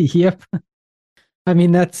 Yeah, yep. I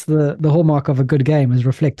mean, that's the hallmark of a good game is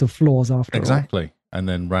reflective flaws after Exactly. All. And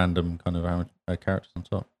then random kind of characters on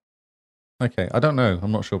top. Okay, I don't know.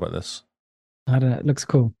 I'm not sure about this. I don't know. It looks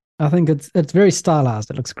cool. I think it's very stylized.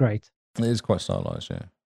 It looks great. It is quite stylized, yeah.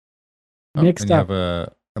 Next up, you have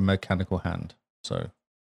a mechanical hand, so...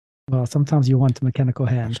 Well, sometimes you want a mechanical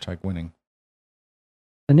hand. Hashtag winning.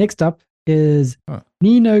 The next up is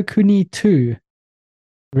Ni no Kuni 2.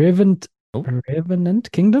 Revenant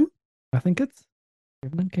Kingdom? I think it's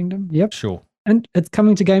Revenant Kingdom. Yep. Sure. And it's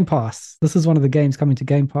coming to Game Pass. This is one of the games coming to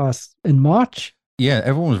Game Pass in March. Yeah,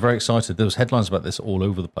 everyone was very excited. There was headlines about this all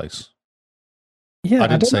over the place. Yeah, I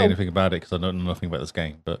didn't say anything about it because I don't know nothing about this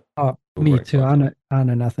game. But me too. I know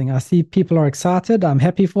nothing. I see people are excited. I'm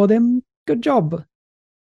happy for them. Good job.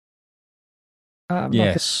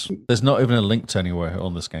 Yes, there's not even a link to anywhere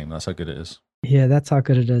on this game. That's how good it is. Yeah, that's how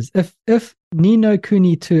good it is. If Ni no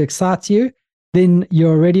Kuni 2 excites you, then you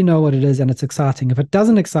already know what it is and it's exciting. If it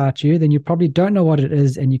doesn't excite you, then you probably don't know what it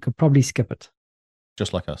is and you could probably skip it.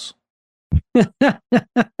 Just like us.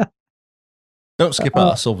 Don't skip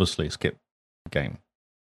us, obviously. Skip the game.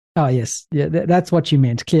 Oh, yes. Yeah, that's what you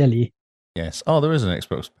meant, clearly. Yes. Oh, there is an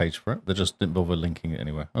Xbox page for it. They just didn't bother linking it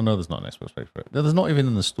anywhere. Oh, no, there's not an Xbox page for it. There's not even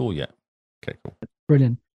in the store yet. Okay, cool.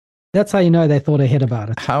 Brilliant. That's how you know they thought ahead about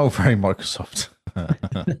it. How very Microsoft.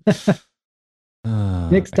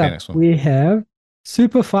 Next up, we have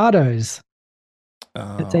Super Fados.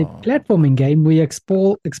 It's a platforming game where you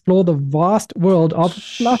explore the vast world of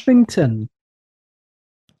Fluffington.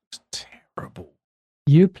 It's terrible.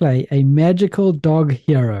 You play a magical dog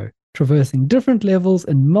hero, traversing different levels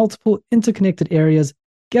in multiple interconnected areas,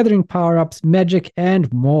 gathering power-ups, magic,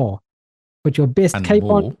 and more. Put your best cape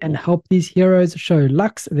on and help these heroes show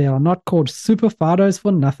Lux they are not called Super Fados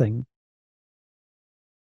for nothing.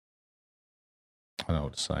 I don't know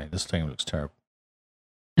what to say. This thing looks terrible.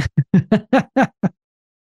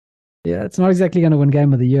 Yeah, it's not exactly going to win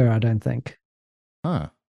Game of the Year, I don't think. And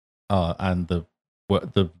the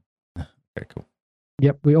okay, cool.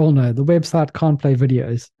 Yep, we all know the website can't play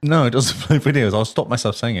videos. No, it doesn't play videos. I'll stop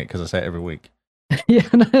myself saying it because I say it every week. Yeah,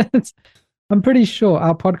 no, I'm pretty sure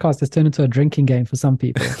our podcast has turned into a drinking game for some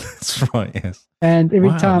people. That's right, yes. And every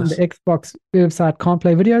time the Xbox website can't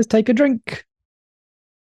play videos, take a drink.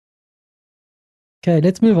 Okay,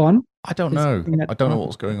 let's move on. I don't know. I don't know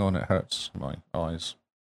what's going on. It hurts my eyes.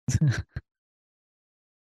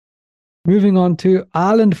 Moving on to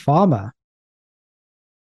Island Farmer.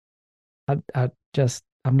 I'm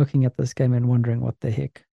looking at this game and wondering what the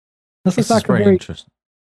heck. This is like very interesting.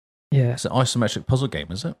 Yeah. It's an isometric puzzle game,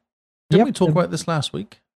 is it? Didn't we talk about this last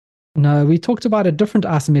week? No, we talked about a different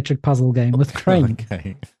isometric puzzle game with Crane.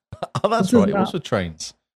 Okay. Oh, that's right. It was with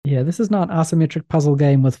trains. Yeah, this is not an asymmetric puzzle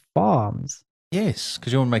game with farms. Yes,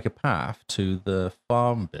 because you want to make a path to the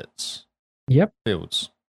farm bits. Yep. Fields.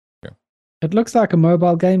 Yeah. It looks like a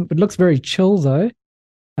mobile game. It looks very chill though.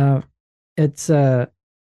 It's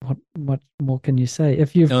what more can you say?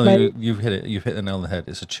 If you've you've hit it. You've hit the nail on the head.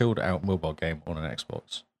 It's a chilled out mobile game on an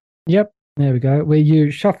Xbox. Yep. There we go. Where you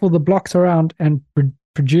shuffle the blocks around and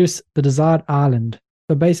produce the desired island.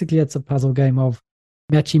 So basically, it's a puzzle game of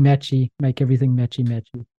matchy, make everything matchy.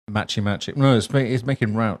 Matchy. No, it's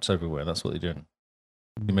making routes everywhere. That's what they're doing.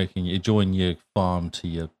 You join your farm to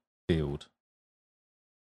your field.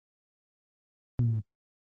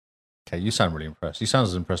 Okay, you sound really impressed. You sound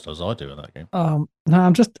as impressed as I do in that game. No,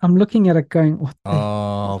 I'm looking at it going,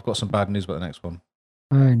 I've got some bad news about the next one.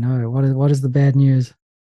 Oh no, what is the bad news?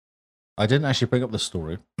 I didn't actually bring up the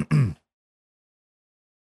story.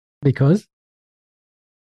 Because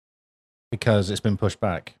it's been pushed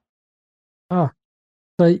back. Oh,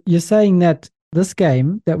 so you're saying that this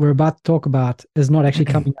game that we're about to talk about is not actually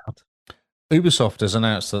coming out? Ubisoft has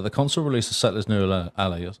announced that the console release of Settlers' New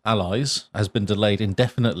Allies has been delayed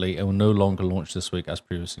indefinitely and will no longer launch this week as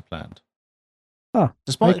previously planned. Oh,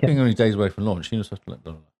 despite it being only days away from launch,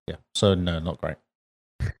 yeah. So no, not great.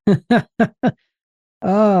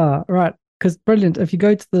 Right. Because brilliant. If you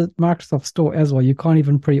go to the Microsoft Store as well, you can't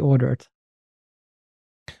even pre-order it.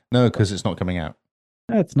 No, because it's not coming out.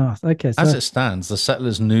 No, it's not. Okay. So as it stands, the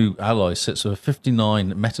Settlers' New Allies sits with a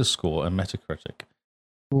 59 Metascore and Metacritic.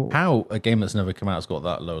 Ooh. How a game that's never come out has got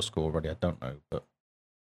that low score already, I don't know. But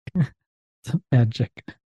it's magic.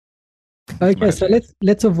 Okay, so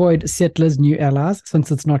let's avoid Settlers' New Allies since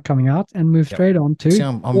it's not coming out and move straight on to. See,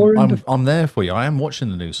 I'm there for you. I am watching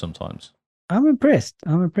the news sometimes. I'm impressed.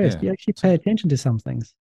 Yeah. You actually pay attention to some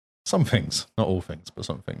things. Some things, not all things, but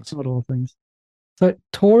some things. Not all things. So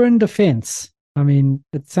Tauren Defense. I mean,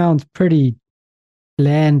 it sounds pretty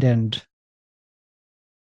bland and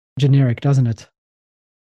generic, doesn't it?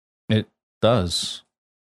 It does.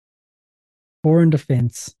 Tauren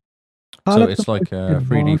Defense. So it's like a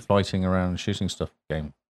 3D fighting around shooting stuff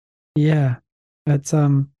game. Yeah. It's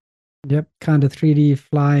kind of 3D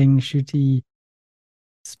flying shooty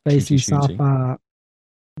spacey sci-fi.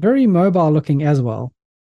 Very mobile looking as well.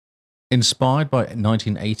 Inspired by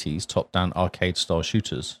 1980s top-down arcade style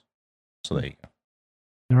shooters. So there you go.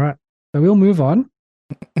 All right. So we'll move on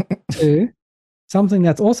to something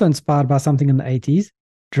that's also inspired by something in the 80s.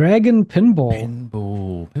 Dragon Pinball.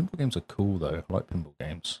 Pinball games are cool though. I like pinball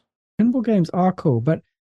games. Pinball games are cool, but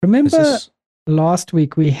remember last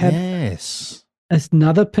week we had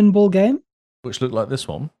another pinball game? Which looked like this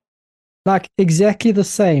one. Like exactly the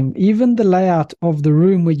same. Even the layout of the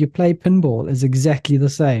room where you play pinball is exactly the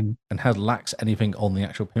same. And lacks anything on the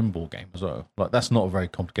actual pinball game as well. Like that's not a very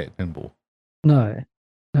complicated pinball. No,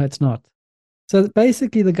 it's not. So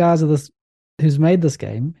basically the guys who's made this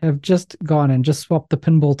game have just gone and just swapped the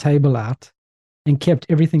pinball table out and kept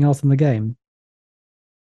everything else in the game.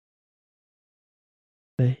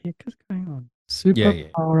 The heck is going on?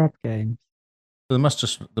 Super power-up games. There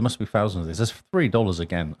must be thousands of these. There's $3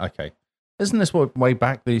 again. Okay. Isn't this way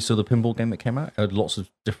back the pinball game that came out? It had lots of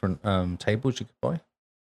different tables you could buy.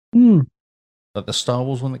 Like the Star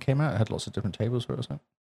Wars one that came out, it had lots of different tables for it.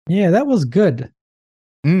 Yeah, that was good.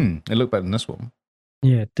 It looked better than this one.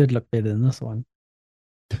 Yeah, it did look better than this one.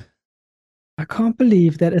 I can't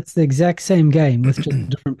believe that it's the exact same game with just a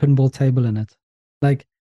different pinball table in it. Like,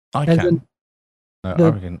 I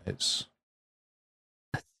reckon it's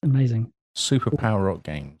amazing. Super Power Up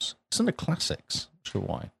games. It's in the classics. Not sure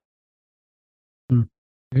why.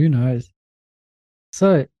 Who knows?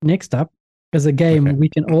 So next up is a game we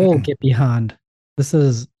can all get behind. This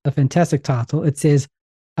is a fantastic title. It says,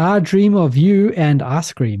 "I Dream of You and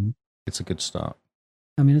Ice Cream." It's a good start.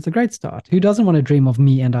 I mean, it's a great start. Who doesn't want to dream of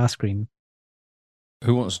me and ice cream?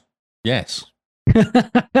 Who wants? Yes.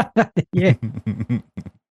 Yeah.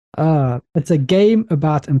 It's a game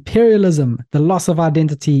about imperialism, the loss of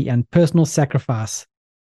identity, and personal sacrifice.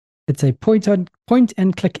 It's a point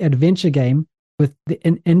and click adventure game with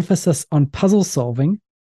an emphasis on puzzle solving.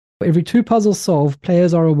 For every 2 puzzles solved,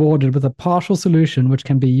 players are awarded with a partial solution which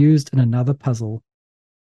can be used in another puzzle.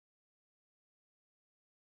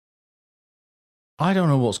 I don't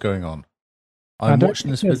know what's going on. I'm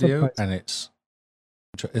watching this video and it's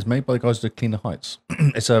made by the guys who did Cleaner Heights.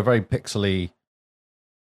 It's a very pixely,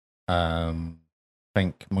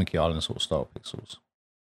 think Monkey Island sort of style pixels.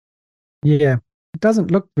 Yeah, it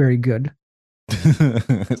doesn't look very good.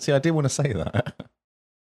 See, I didn't want to say that.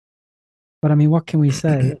 But I mean, what can we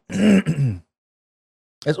say?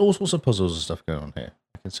 There's all sorts of puzzles and stuff going on here.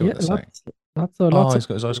 I can see what they're saying. Lots he's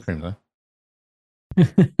got his ice cream though.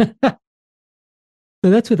 So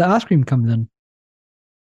that's where the ice cream comes in.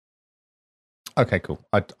 Okay, cool.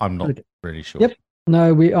 I'm not really sure. Yep.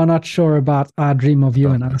 No, we are not sure about our dream of you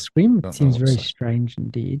and ice cream. It seems very strange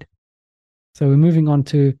indeed. So we're moving on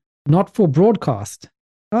to Not for Broadcast.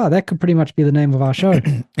 Oh, that could pretty much be the name of our show.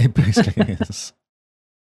 It basically is.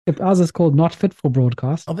 If ours is called Not Fit for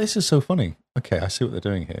Broadcast. Oh, this is so funny. Okay, I see what they're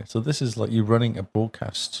doing here. So this is like you running a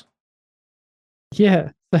broadcast.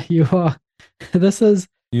 Yeah, so you are. This is.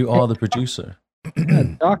 You are the producer. A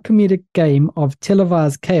dark comedic game of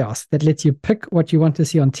televised chaos that lets you pick what you want to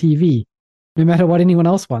see on TV, no matter what anyone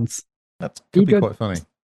else wants. That could be quite funny.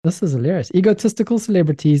 This is hilarious. Egotistical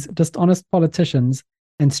celebrities, dishonest politicians,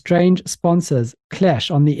 and strange sponsors clash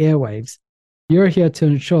on the airwaves. You're here to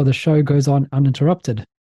ensure the show goes on uninterrupted.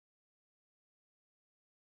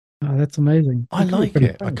 Oh, that's amazing. I like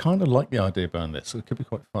it. Fun. I kind of like the idea behind this. It could be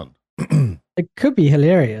quite fun. It could be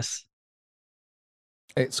hilarious.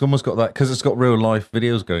 It's almost got that, because it's got real life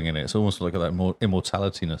videos going in it. It's almost like that more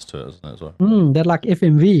immortalityness to it, isn't it, as well? They're like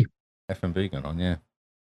FMV. FMV going on, yeah.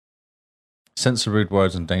 Censor rude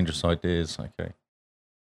words and dangerous ideas. Okay.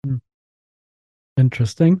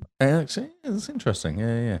 Interesting. It's interesting.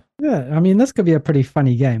 Yeah. Yeah, I mean, this could be a pretty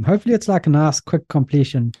funny game. Hopefully it's like a nice, quick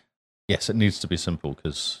completion. Yes, it needs to be simple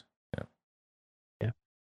because,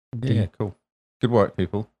 Yeah, cool. Good work,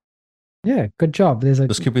 people. Yeah, good job.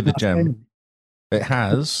 This could be the gem. It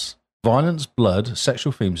has violence, blood,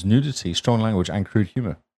 sexual themes, nudity, strong language, and crude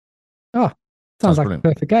humor. Oh, sounds like brilliant. A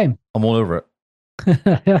perfect game. I'm all over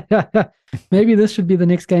it. Maybe this should be the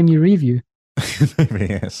next game you review. Maybe,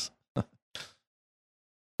 yes.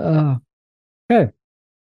 Okay.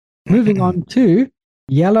 Moving on to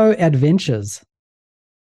Yellow Adventures.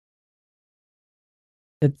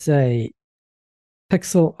 It's a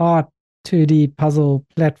pixel art 2D puzzle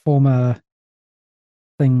platformer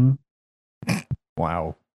thing.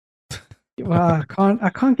 Wow. Well, I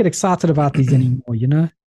can't get excited about these anymore, you know?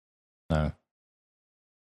 No.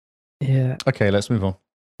 Yeah. Okay, let's move on.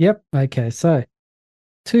 Yep. Okay, so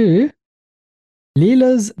to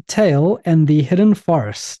Leela's Tale and the Hidden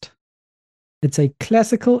Forest. It's a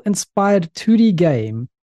classical inspired 2D game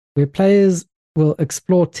where players will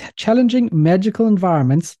explore challenging magical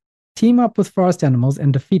environments, team up with forest animals,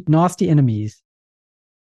 and defeat nasty enemies.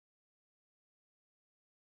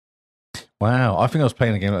 Wow, I think I was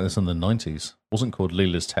playing a game like this in the 90s. It wasn't called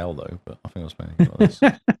Leela's Tale, though, but I think I was playing a game like this.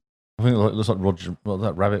 I think it looks like Roger, what was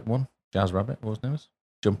that rabbit one? Jazz Rabbit, what was his name?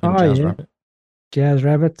 Jumping Jazz Rabbit. Jazz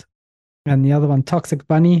Rabbit. And the other one, Toxic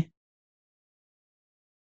Bunny.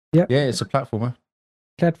 Yep. Yeah, it's a platformer.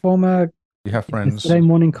 You have friends. Saturday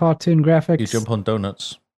morning cartoon graphics. You jump on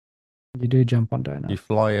donuts. You do jump on donuts. You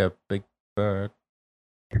fly a big bird.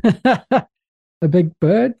 A big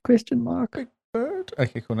bird? Question mark. Big bird.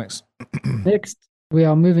 Okay, cool. Next. Next, we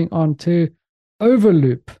are moving on to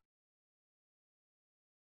Overloop.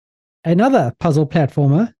 Another puzzle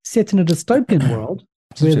platformer set in a dystopian world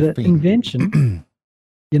where the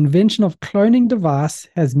invention of cloning device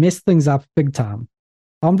has messed things up big time.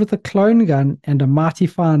 Armed with a clone gun and a mighty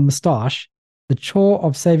fine moustache, the chore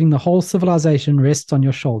of saving the whole civilization rests on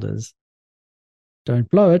your shoulders. Don't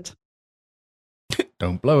blow it.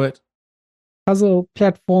 Don't blow it. Puzzle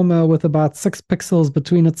platformer with about 6 pixels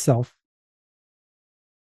between itself.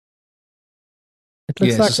 It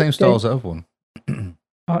looks like it's the same style as the other one.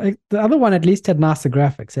 The other one at least had nicer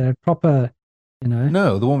graphics. It had proper, you know.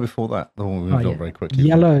 No, the one before that. The one we moved on very quickly.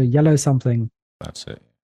 Yellow something. That's it.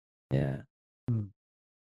 Yeah.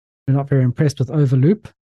 We're not very impressed with Overloop.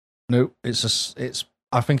 No, I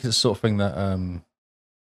think it's the sort of thing that I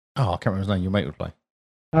can't remember his name. Your mate would play.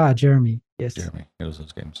 Jeremy. Yes. Jeremy. He loves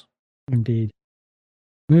those games. Indeed.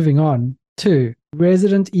 Moving on to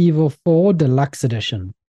Resident Evil 4 Deluxe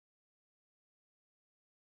Edition.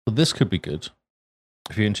 Well, this could be good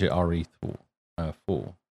if you're into RE4.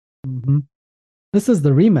 Mm-hmm. This is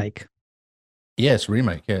the remake. Yes,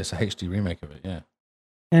 remake. Yeah, it's a HD remake of it. Yeah.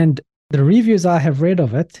 And the reviews I have read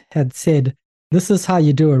of it had said, this is how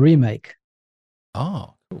you do a remake.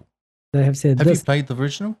 Ah, cool. They have said Have you played the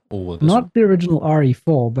original? Or not the original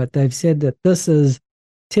RE4, but they've said that this is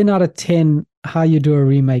 10 out of 10 how you do a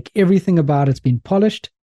remake. Everything about it's been polished.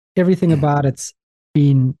 Everything about it's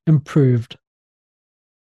been improved.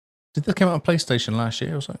 Did this come out on PlayStation last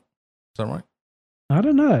year or so? Is that right? I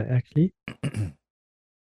don't know, actually.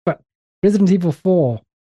 But Resident Evil 4,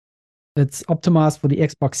 it's optimized for the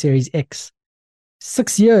Xbox Series X.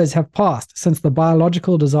 6 years have passed since the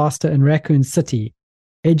biological disaster in Raccoon City.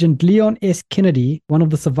 Agent Leon S. Kennedy, one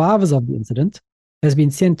of the survivors of the incident, has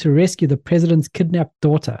been sent to rescue the president's kidnapped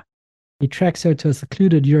daughter. He tracks her to a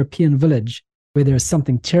secluded European village where there is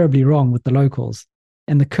something terribly wrong with the locals.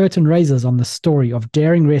 and the curtain raises on the story of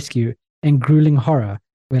daring rescue and grueling horror,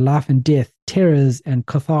 where life and death, terrors, and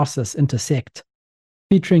catharsis intersect.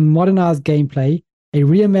 Featuring modernized gameplay, a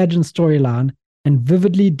reimagined storyline, and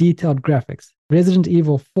vividly detailed graphics, Resident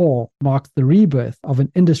Evil 4 marks the rebirth of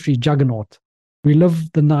an industry juggernaut.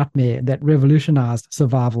 Relive the nightmare that revolutionized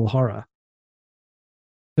survival horror.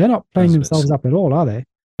 They're not playing themselves up at all, are they?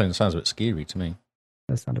 It sounds a bit scary to me.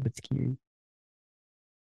 That sounds a bit scary.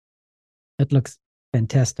 It looks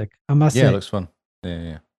fantastic. I must say. Yeah, it looks fun.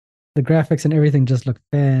 Yeah. The graphics and everything just look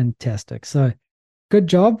fantastic. So, good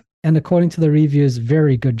job. And according to the reviews,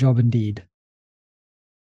 very good job indeed.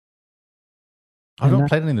 I've not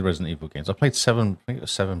played any of the Resident Evil games. I played 7. I think it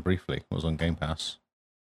was 7 briefly. It was on Game Pass.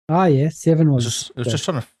 Ah, yeah. 7 was... It was just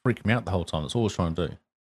trying to freak me out the whole time. That's all I was trying to do.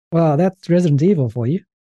 Well, that's Resident Evil for you.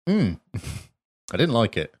 I didn't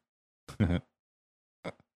like it.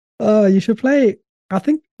 You should play... I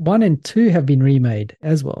think 1 and 2 have been remade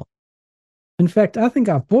as well. In fact, I think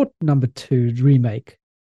I bought number 2 remake.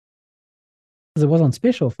 Because it was on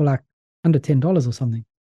special for like under $10 or something.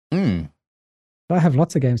 I have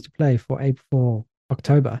lots of games to play for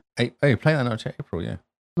October. Hey, play that now to April, yeah.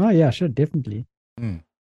 Oh, yeah, I should, definitely.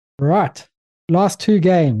 Right. Last 2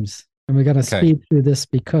 games. And we're going to speed through this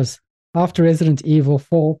because after Resident Evil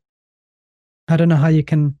 4, I don't know how you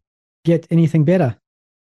can get anything better.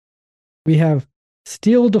 We have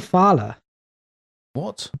Steel Defiler.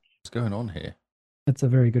 What's going on here? That's a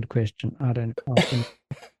very good question. I don't know.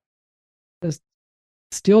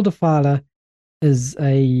 Steel Defiler is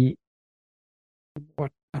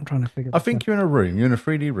what I'm trying to figure out. I think you're in a room, you're in a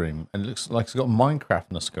 3D room, and it looks like it's got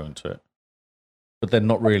Minecraftness going to it. But then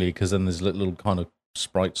not really, because then there's little kind of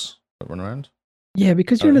sprites that run around. Yeah,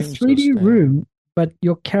 because you're in a 3D room, but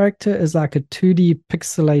your character is like a 2D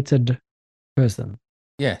pixelated person.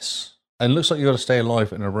 Yes. And it looks like you've got to stay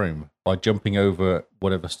alive in a room by jumping over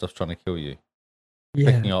whatever stuff's trying to kill you.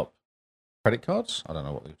 Yeah. Picking up credit cards? I don't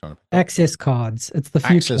know what you're trying to pick up. Access cards. It's the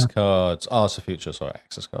future. Access cards. Oh, it's the future. Sorry,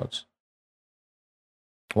 access cards.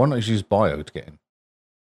 Why not use Bio to get in?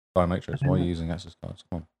 Biometrics. Why are you using access cards?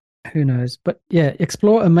 Come on. Who knows? But yeah,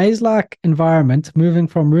 explore a maze-like environment, moving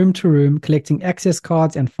from room to room, collecting access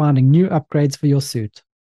cards and finding new upgrades for your suit.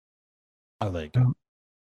 Oh, there you go.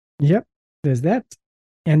 Yep, there's that.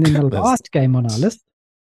 And then the last game on our list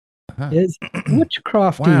is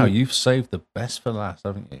Witchcrafty. Wow, you've saved the best for last,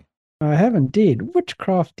 haven't you? I have indeed.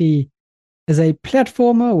 Witchcrafty is a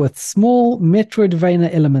platformer with small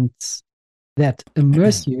Metroidvania elements that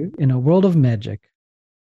immerse you in a world of magic.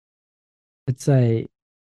 It's a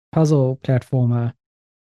puzzle platformer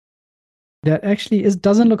that actually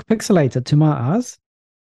doesn't look pixelated to my eyes.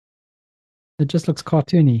 It just looks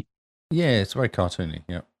cartoony. Yeah, it's very cartoony.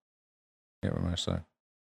 Yep. Yeah, very much so.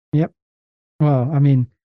 Yep. Well, I mean,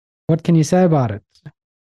 what can you say about it?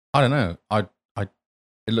 I don't know.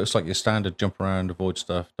 It looks like your standard jump around, avoid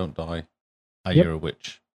stuff, don't die. You're a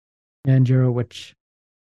witch. And you're a witch.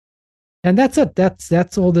 And that's it.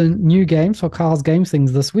 That's all the new games for Carl's Game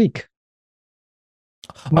Things this week.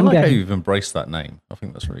 I like how you've embraced that name. I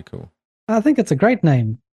think that's really cool. I think it's a great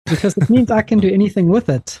name because it means I can do anything with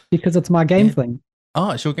it because it's my game thing.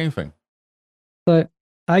 Ah, it's your game thing. So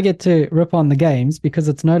I get to rip on the games because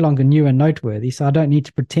it's no longer new and noteworthy, so I don't need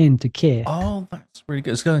to pretend to care. Oh, that's really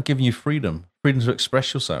good. It's going to give you freedom to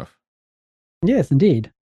express yourself. Yes,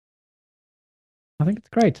 indeed. I think it's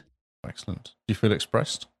great. Excellent. Do you feel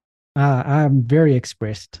expressed? I'm very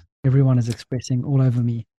expressed. Everyone is expressing all over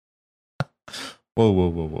me. Whoa, whoa,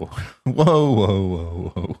 whoa, whoa. Whoa,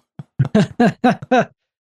 whoa, whoa, whoa.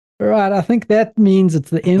 Right, I think that means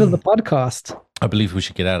it's the end of the podcast. I believe we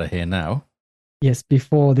should get out of here now. Yes,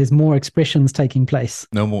 before there's more expressions taking place.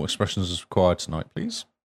 No more expressions is required tonight, please.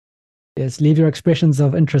 Yes, leave your expressions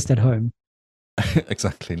of interest at home.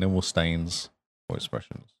 Exactly, no more stains or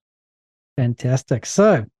expressions. Fantastic.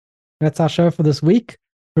 So, that's our show for this week.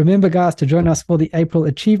 Remember, guys, to join us for the April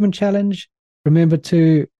Achievement Challenge. Remember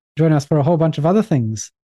to join us for a whole bunch of other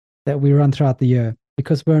things that we run throughout the year,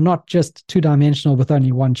 because we're not just two-dimensional with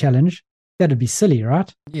only one challenge. That'd be silly,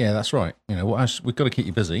 right? Yeah, that's right. You know, we've got to keep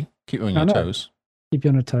you busy, keep you on your toes. Keep you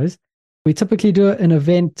on your toes. We typically do an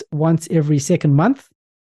event once every second month,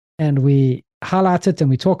 and we highlight it and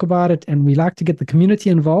we talk about it, and we like to get the community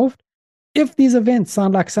involved. If these events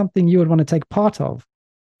sound like something you would want to take part of,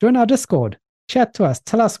 join our Discord, chat to us,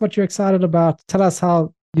 tell us what you're excited about, tell us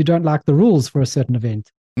how you don't like the rules for a certain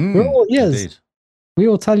event. We're all ears. Indeed. We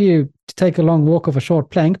will tell you to take a long walk of a short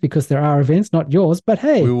plank because there are events, not yours, but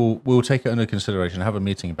hey. We'll take it under consideration, have a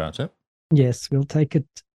meeting about it. Yes, we'll take it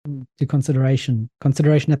to consideration.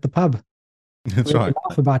 Consideration at the pub. That's right.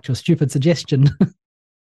 Laugh about your stupid suggestion.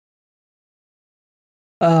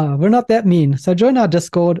 We're not that mean. So join our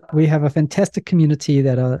Discord. We have a fantastic community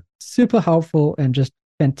that are super helpful and just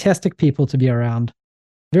fantastic people to be around.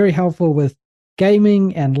 Very helpful with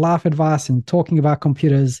gaming and life advice and talking about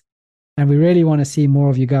computers. And we really want to see more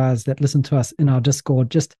of you guys that listen to us in our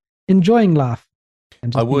Discord, just enjoying life.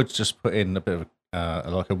 I would just put in a bit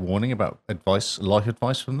of like a warning about life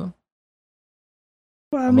advice from them.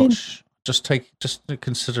 Well, I mean, just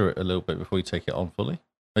consider it a little bit before you take it on fully.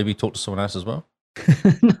 Maybe talk to someone else as well.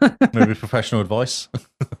 Maybe professional advice.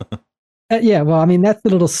 Yeah, well, I mean, that's the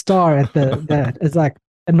little star at that. It's like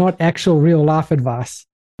not actual real life advice.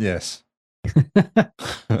 Yes.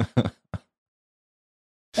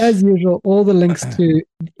 As usual, all the links to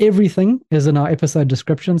everything is in our episode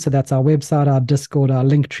description. So that's our website, our Discord, our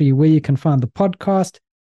Linktree, where you can find the podcast.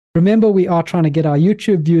 Remember, we are trying to get our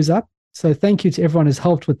YouTube views up. So thank you to everyone who's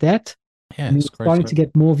helped with that. Yeah, it's starting to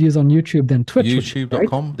get more views on YouTube than Twitch.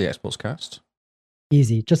 YouTube.com, the Xbox Cast.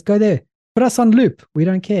 Easy. Just go there. Put us on loop. We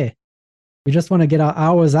don't care. We just want to get our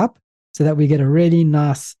hours up so that we get a really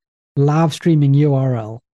nice live streaming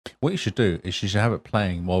URL. What you should do is you should have it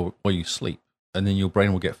playing while you sleep. And then your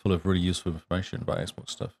brain will get full of really useful information about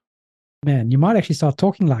Xbox stuff. Man, you might actually start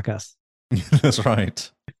talking like us. That's right.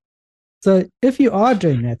 So if you are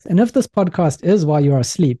doing that, and if this podcast is while you're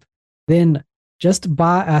asleep, then just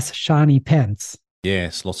buy us shiny pants.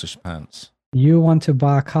 Yes, lots of pants. You want to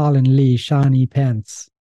buy Carl and Lee shiny pants.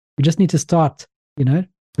 You just need to start,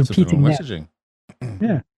 repeating that. Messaging.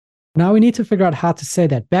 Yeah. Now we need to figure out how to say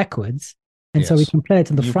that backwards. And so we can play it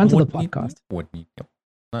in the front of the podcast.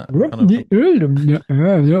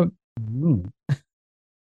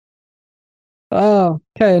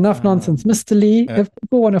 Okay, enough nonsense. Mr. Lee, if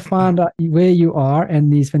people want to find out where you are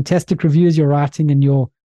and these fantastic reviews you're writing in your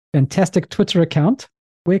fantastic Twitter account,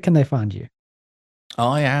 where can they find you?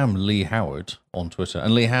 I am Lee Howard on Twitter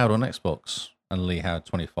and Lee Howard on Xbox and Lee Howard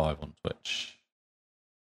 25 on Twitch,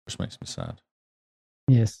 which makes me sad.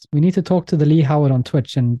 Yes, we need to talk to the Lee Howard on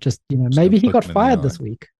Twitch and just, maybe he got fired this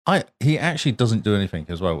week. He actually doesn't do anything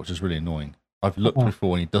as well, which is really annoying. I've looked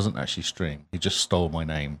before and he doesn't actually stream. He just stole my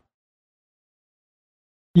name.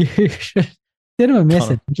 You should send him a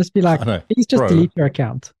message and just be like, please just delete your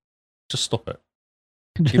account. Just stop it.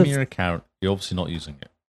 Give me your account. You're obviously not using it.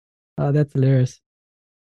 Oh, that's hilarious.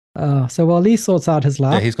 So while Lee sorts out his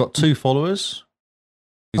life. Yeah, he's got 2 followers.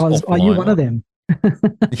 Are you one of them?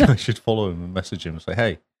 I should follow him and message him and say,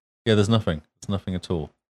 hey, there's nothing. There's nothing at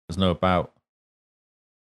all. There's no about.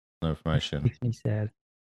 No information. Makes me sad.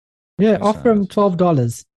 Yeah, offer him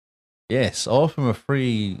 $12. Yes, I'll offer him a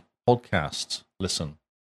free podcast listen.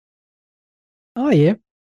 Oh, yeah.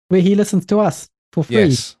 Where he listens to us for free.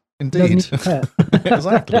 Yes, indeed.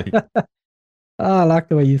 Exactly. I like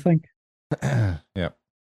the way you think. Yeah.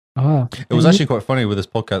 Oh, it was actually quite funny with this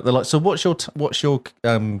podcast. They're like, so what's your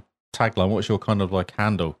tagline? What's your kind of like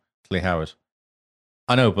handle? Lee Howard.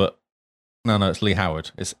 I know, but no, it's Lee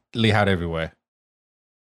Howard. It's Lee Howard everywhere.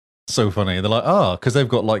 So funny. They're like, because they've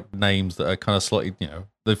got like names that are kind of slightly,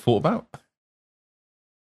 they've thought about.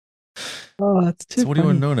 Oh, that's too. So what do you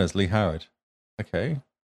want known as, Lee Howard? Okay.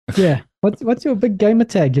 Yeah. What's your big gamer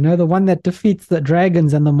tag? The one that defeats the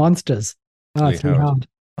dragons and the monsters. Oh, it's Lee Howard.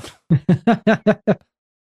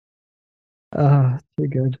 Too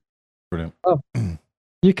good. Brilliant. Oh,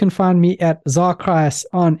 you can find me at Zarkrius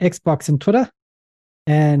on Xbox and Twitter.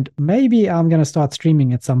 And maybe I'm going to start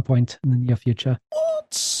streaming at some point in the near future.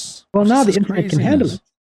 What? Well, now the internet can handle it.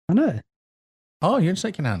 I know. Oh, your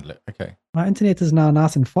internet can handle it. Okay. My internet is now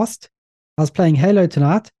nice and fast. I was playing Halo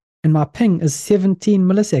tonight, and my ping is 17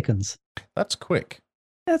 milliseconds. That's quick.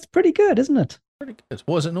 That's pretty good, isn't it? Pretty good.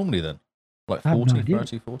 What is it normally then? Like 40,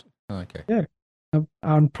 30, 40? Oh, okay. Yeah.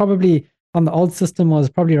 Probably on the old system was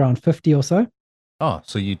probably around 50 or so. Oh,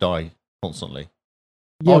 so you die constantly.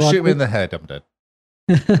 Yeah, shoot me in the head. I'm dead.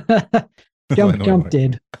 jump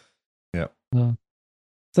dead. Yeah.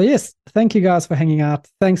 So yes, thank you guys for hanging out.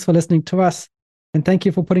 Thanks for listening to us. And thank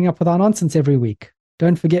you for putting up with our nonsense every week.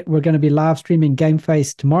 Don't forget, we're going to be live streaming Game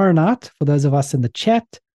Face tomorrow night for those of us in the chat.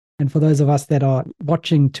 And for those of us that are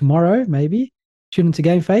watching tomorrow, maybe tune into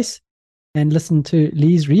Game Face and listen to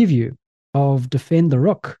Lee's review of Defend the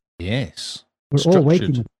Rook. Yes. We're all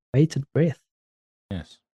waiting with bated breath.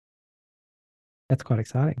 Yes. That's quite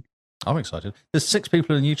exciting. I'm excited. There's 6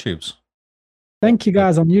 people in YouTube's. Thank you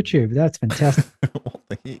guys on YouTube. That's fantastic. What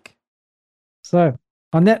the heck? So,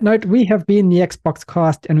 on that note, we have been the Xbox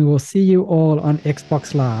Cast, and we will see you all on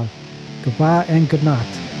Xbox Live. Goodbye and good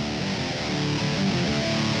night.